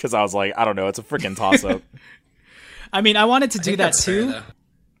 24 because I was like, I don't know, it's a freaking toss-up. I mean, I wanted to do that too. Fair,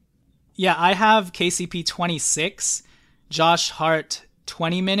 yeah, I have KCP 26, Josh Hart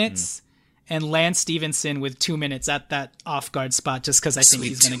 20 minutes, and Lance Stevenson with 2 minutes at that off-guard spot just because I think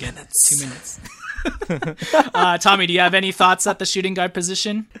he's going to get 2 minutes. Tommy, do you have any thoughts at the shooting guard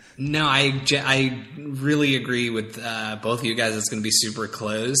position? No, I really agree with both of you guys. It's going to be super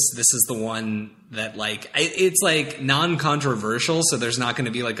close. This is the one that it's non-controversial, so there's not going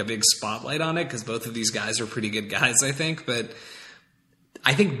to be like a big spotlight on it because both of these guys are pretty good guys, I think. But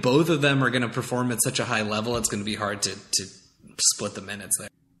I think both of them are going to perform at such a high level. It's going to be hard to split the minutes there.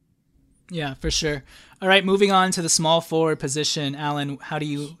 Yeah, for sure. All right, moving on to the small forward position. Alan, how do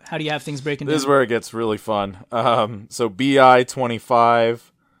you have things breaking down? This is where it gets really fun. So BI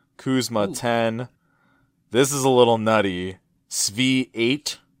 25, Kuzma 10. This is a little nutty. Svi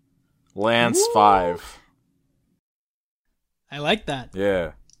 8, Lance 5. I like that.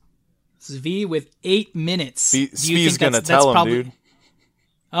 Yeah. Svi with 8 minutes. Svi's going to tell him, dude.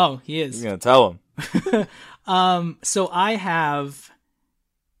 Oh, he is. He's going to tell him. So I have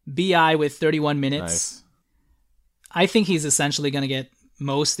BI with 31 minutes. Nice. I think he's essentially going to get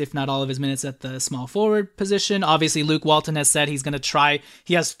most, if not all of his minutes at the small forward position. Obviously, Luke Walton has said he's going to try.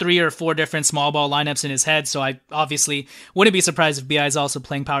 He has 3 or 4 different small ball lineups in his head, so I obviously wouldn't be surprised if BI is also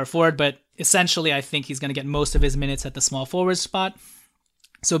playing power forward, but essentially I think he's going to get most of his minutes at the small forward spot.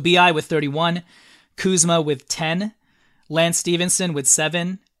 So BI with 31, Kuzma with 10, Lance Stevenson with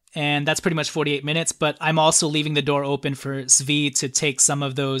 7, and that's pretty much 48 minutes, but I'm also leaving the door open for Svi to take some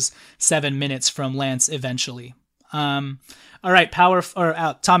of those 7 minutes from Lance eventually. All right,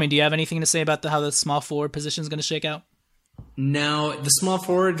 Tommy, do you have anything to say about how the small forward position is going to shake out? No, the small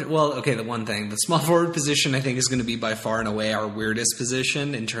forward, the one thing. The small forward position I think is going to be by far and away our weirdest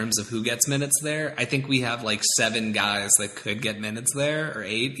position in terms of who gets minutes there. I think we have 7 guys that could get minutes there, or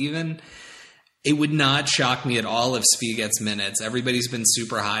 8 even. It would not shock me at all if Svi gets minutes. Everybody's been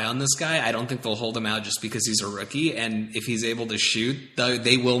super high on this guy. I don't think they'll hold him out just because he's a rookie. And if he's able to shoot,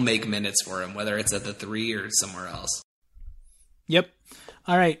 they will make minutes for him, whether it's at the 3 or somewhere else. Yep.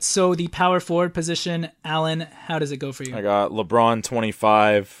 All right. So the power forward position, Alan, how does it go for you? I got LeBron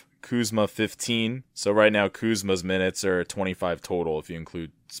 25, Kuzma 15. So right now Kuzma's minutes are 25 total if you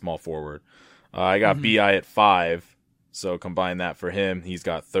include small forward. I got BI at 5. So combine that for him. He's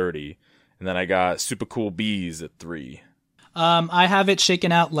got 30. And then I got Super Cool Bees at 3. I have it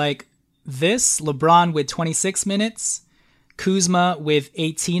shaken out like this. LeBron with 26 minutes. Kuzma with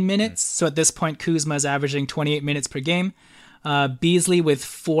 18 minutes. So at this point, Kuzma is averaging 28 minutes per game. Beasley with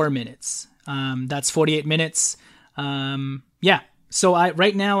 4 minutes. That's 48 minutes. So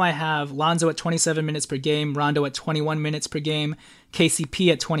right now I have Lonzo at 27 minutes per game. Rondo at 21 minutes per game.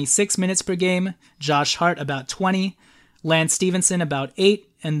 KCP at 26 minutes per game. Josh Hart about 20. Lance Stevenson about 8.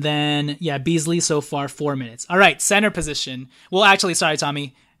 And then, Beasley so far 4 minutes. All right, center position. Well, actually, sorry,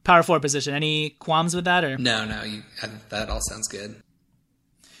 Tommy. Power forward position. Any qualms with that? Or No, that all sounds good.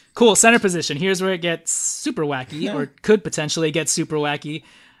 Cool, center position. Here's where it gets super wacky, or could potentially get super wacky.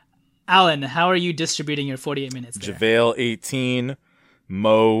 Alan, how are you distributing your 48 minutes there? JaVale 18,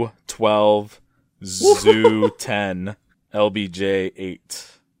 Mo 12, Zoo 10, LBJ 8.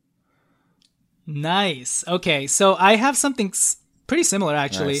 Nice. Okay, so I have something pretty similar,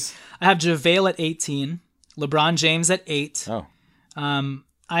 actually. Nice. I have JaVale at 18, LeBron James at 8. Oh.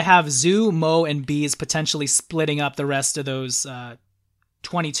 I have Zoo, Mo, and Bees potentially splitting up the rest of those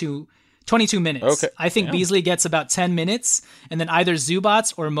 22 minutes. Okay. I think Beasley gets about 10 minutes, and then either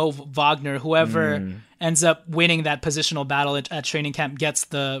Zubats or Mo Wagner, whoever ends up winning that positional battle at training camp, gets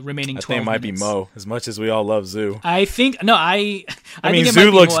the remaining 12 minutes. I think it might be Mo, as much as we all love Zoo. I think, no, I mean, think it Zoo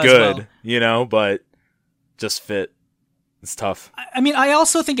might be looks Mo good, as well. but just fit. It's tough. I mean, I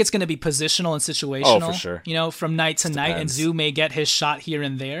also think it's going to be positional and situational. Oh, for sure. You know, from night to night, and Zoo may get his shot here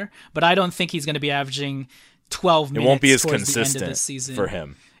and there, but I don't think he's going to be averaging 12 minutes. It won't be as towards the end of consistent this season for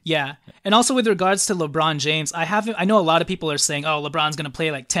him. Yeah. And also with regards to LeBron James, I know a lot of people are saying, oh, LeBron's going to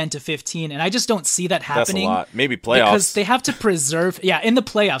play like 10 to 15, and I just don't see that happening. That's a lot. Maybe playoffs. Because they have to preserve, in the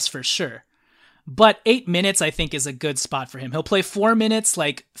playoffs for sure. But 8 minutes, I think, is a good spot for him. He'll play 4 minutes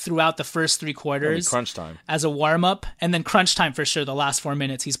like throughout the first 3 quarters. Crunch time. As a warm-up, and then crunch time for sure. The last 4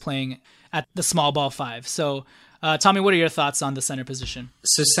 minutes he's playing at the small ball 5. So, Tommy, what are your thoughts on the center position?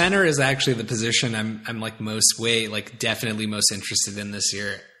 So center is actually the position I'm like definitely most interested in this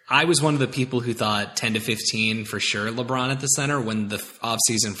year. I was one of the people who thought 10 to 15 for sure LeBron at the center when the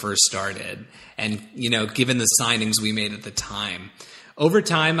offseason first started. And, given the signings we made at the time. Over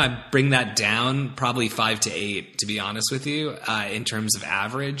time, I bring that down probably 5 to 8, to be honest with you, in terms of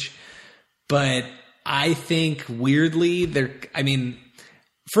average. But I think weirdly,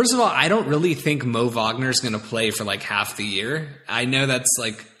 first of all, I don't really think Mo Wagner is going to play for like half the year. I know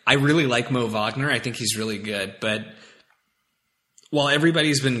I really like Mo Wagner. I think he's really good. But while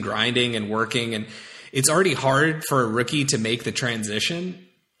everybody's been grinding and working, and it's already hard for a rookie to make the transition,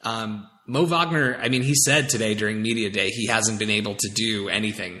 Mo Wagner, he said today during media day, he hasn't been able to do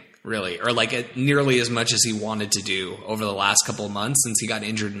anything really, or like nearly as much as he wanted to do over the last couple of months since he got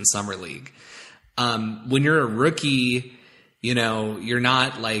injured in summer league. When you're a rookie, you're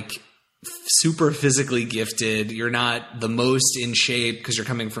not like super physically gifted. You're not the most in shape because you're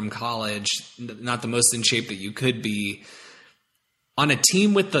coming from college, not the most in shape that you could be. On a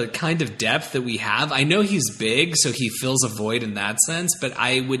team with the kind of depth that we have, I know he's big, so he fills a void in that sense, but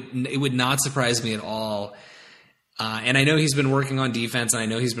it would not surprise me at all. And I know he's been working on defense, and I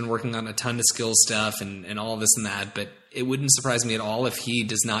know he's been working on a ton of skill stuff and all this and that, but it wouldn't surprise me at all if he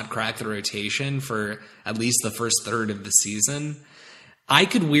does not crack the rotation for at least the first third of the season. I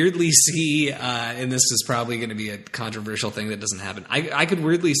could weirdly see, and this is probably going to be a controversial thing that doesn't happen, I could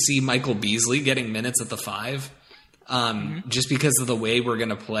weirdly see Michael Beasley getting minutes at the 5. Just because of the way we're going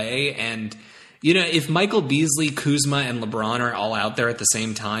to play. And, if Michael Beasley, Kuzma, and LeBron are all out there at the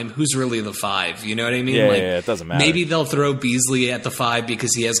same time, who's really the 5? You know what I mean? Yeah, it doesn't matter. Maybe they'll throw Beasley at the 5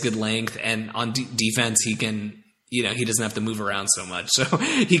 because he has good length, and on defense he can, he doesn't have to move around so much. So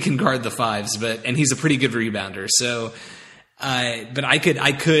he can guard the 5s, and he's a pretty good rebounder. So, but I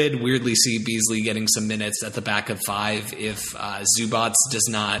could weirdly see Beasley getting some minutes at the back of 5 if Zubats does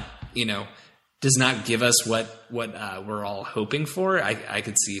not give us what we're all hoping for. I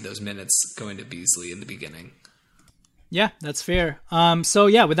could see those minutes going to Beasley in the beginning. Yeah, that's fair.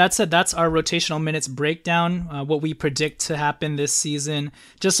 With that said, that's our rotational minutes breakdown, what we predict to happen this season,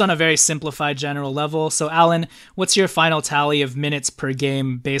 just on a very simplified general level. So, Alan, what's your final tally of minutes per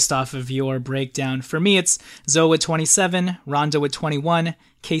game based off of your breakdown? For me, it's Zoe with 27, Rondo with 21,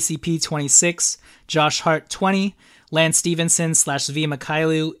 KCP 26, Josh Hart 20, Lance Stevenson / V.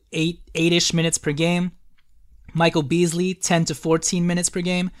 Mikhailu, 8-ish minutes per game. Michael Beasley, 10 to 14 minutes per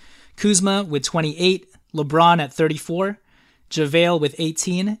game. Kuzma with 28. LeBron at 34. JaVale with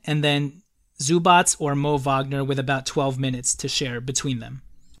 18. And then Zubats or Mo Wagner with about 12 minutes to share between them.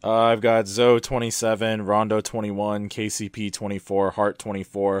 I've got Zoe 27, Rondo 21, KCP 24, Hart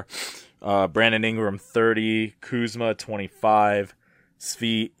 24, Brandon Ingram 30, Kuzma 25,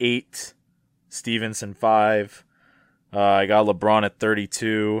 Svi 8, Stevenson 5. I got LeBron at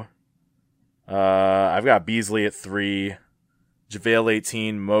 32. I've got Beasley at 3. JaVale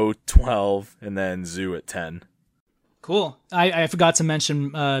 18, Mo 12, and then Zoo at 10. Cool. I forgot to mention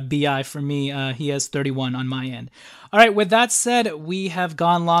BI for me. He has 31 on my end. All right, with that said, we have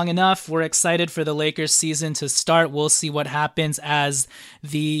gone long enough. We're excited for the Lakers season to start. We'll see what happens as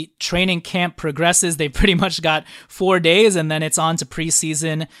the training camp progresses. They pretty much got 4 days, and then it's on to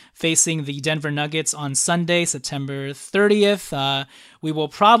preseason facing the Denver Nuggets on Sunday, September 30th. We will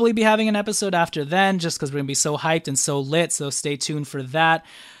probably be having an episode after then just because we're going to be so hyped and so lit, so stay tuned for that.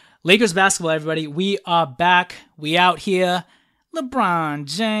 Lakers basketball, everybody. We are back. We out here. LeBron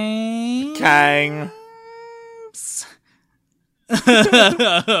James. Kang.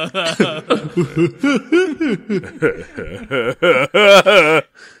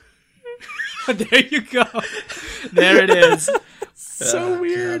 There you go. There it is. So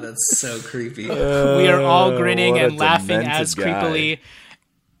weird. God, that's so creepy. We are all grinning and laughing demented as guy. creepily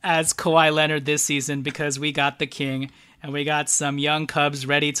as Kawhi Leonard this season because we got the king and we got some young Cubs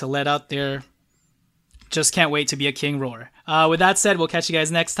ready to let out their just can't wait to be a king roar. With that said, we'll catch you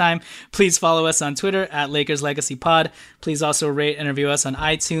guys next time. Please follow us on Twitter at Lakers Legacy Pod. Please also rate and review us on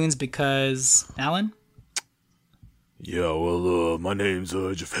iTunes because, Alan? Yeah, well, my name's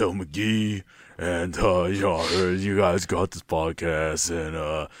JaVale McGee, And I heard you guys got this podcast, and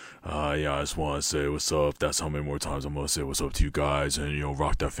I just want to say what's up. That's how many more times I'm gonna say what's up to you guys, and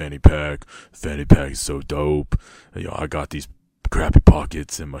rock that fanny pack. The fanny pack is so dope. I got these crappy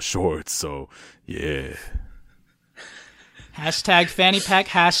pockets in my shorts, so yeah. Hashtag fanny pack,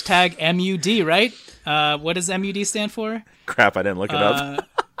 hashtag MUD, right? What does MUD stand for? Crap, I didn't look it up.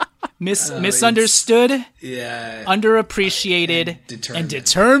 Misunderstood, underappreciated, and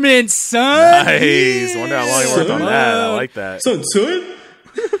determined, son. Nice. Wonder how long you worked on that. I like that. Son.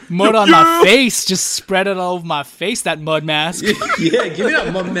 Mud on my face. Just spread it all over my face, that mud mask. Yeah, give me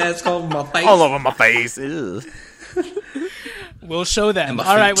that mud mask all over my face. All over my face. Ew. We'll show them.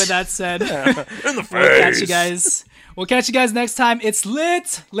 All right, with that said, In the face. We'll catch you guys next time. It's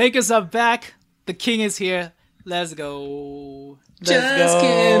lit. Lakers are back. The king is here. Let's go. Just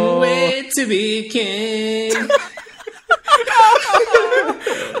can't wait to be king.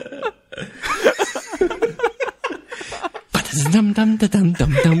 Dum dum dum dum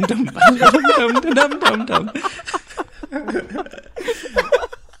dum dum dum dum dum.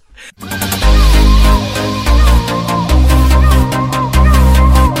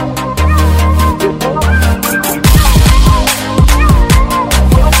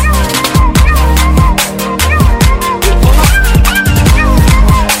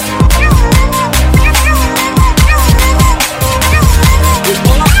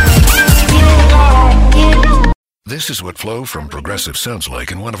 This is what Flo from Progressive sounds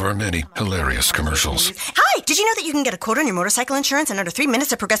like in one of our many hilarious commercials. Hi, did you know that you can get a quote on your motorcycle insurance in under 3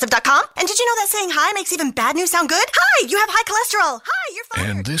 minutes at Progressive.com? And did you know that saying hi makes even bad news sound good? Hi, you have high cholesterol. Hi, you're fine.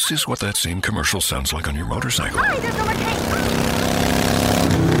 And this is what that same commercial sounds like on your motorcycle. Hi, there's no more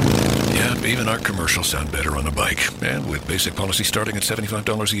pain. Yeah, even our commercials sound better on a bike. And with basic policy starting at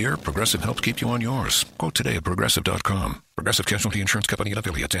 $75 a year, Progressive helps keep you on yours. Quote today at Progressive.com. Progressive Casualty Insurance Company and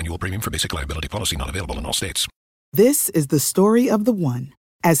affiliates. Annual premium for basic liability policy not available in all states. This is the story of the one.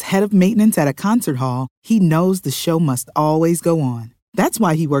 As head of maintenance at a concert hall, he knows the show must always go on. That's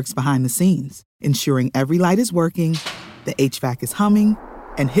why he works behind the scenes, ensuring every light is working, the HVAC is humming,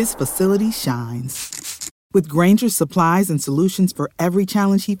 and his facility shines. With Grainger's supplies and solutions for every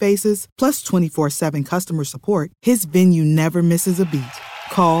challenge he faces, plus 24/7 customer support, his venue never misses a beat.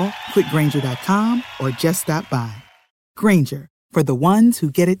 Call quickgrainger.com or just stop by. Grainger, for the ones who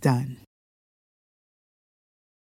get it done.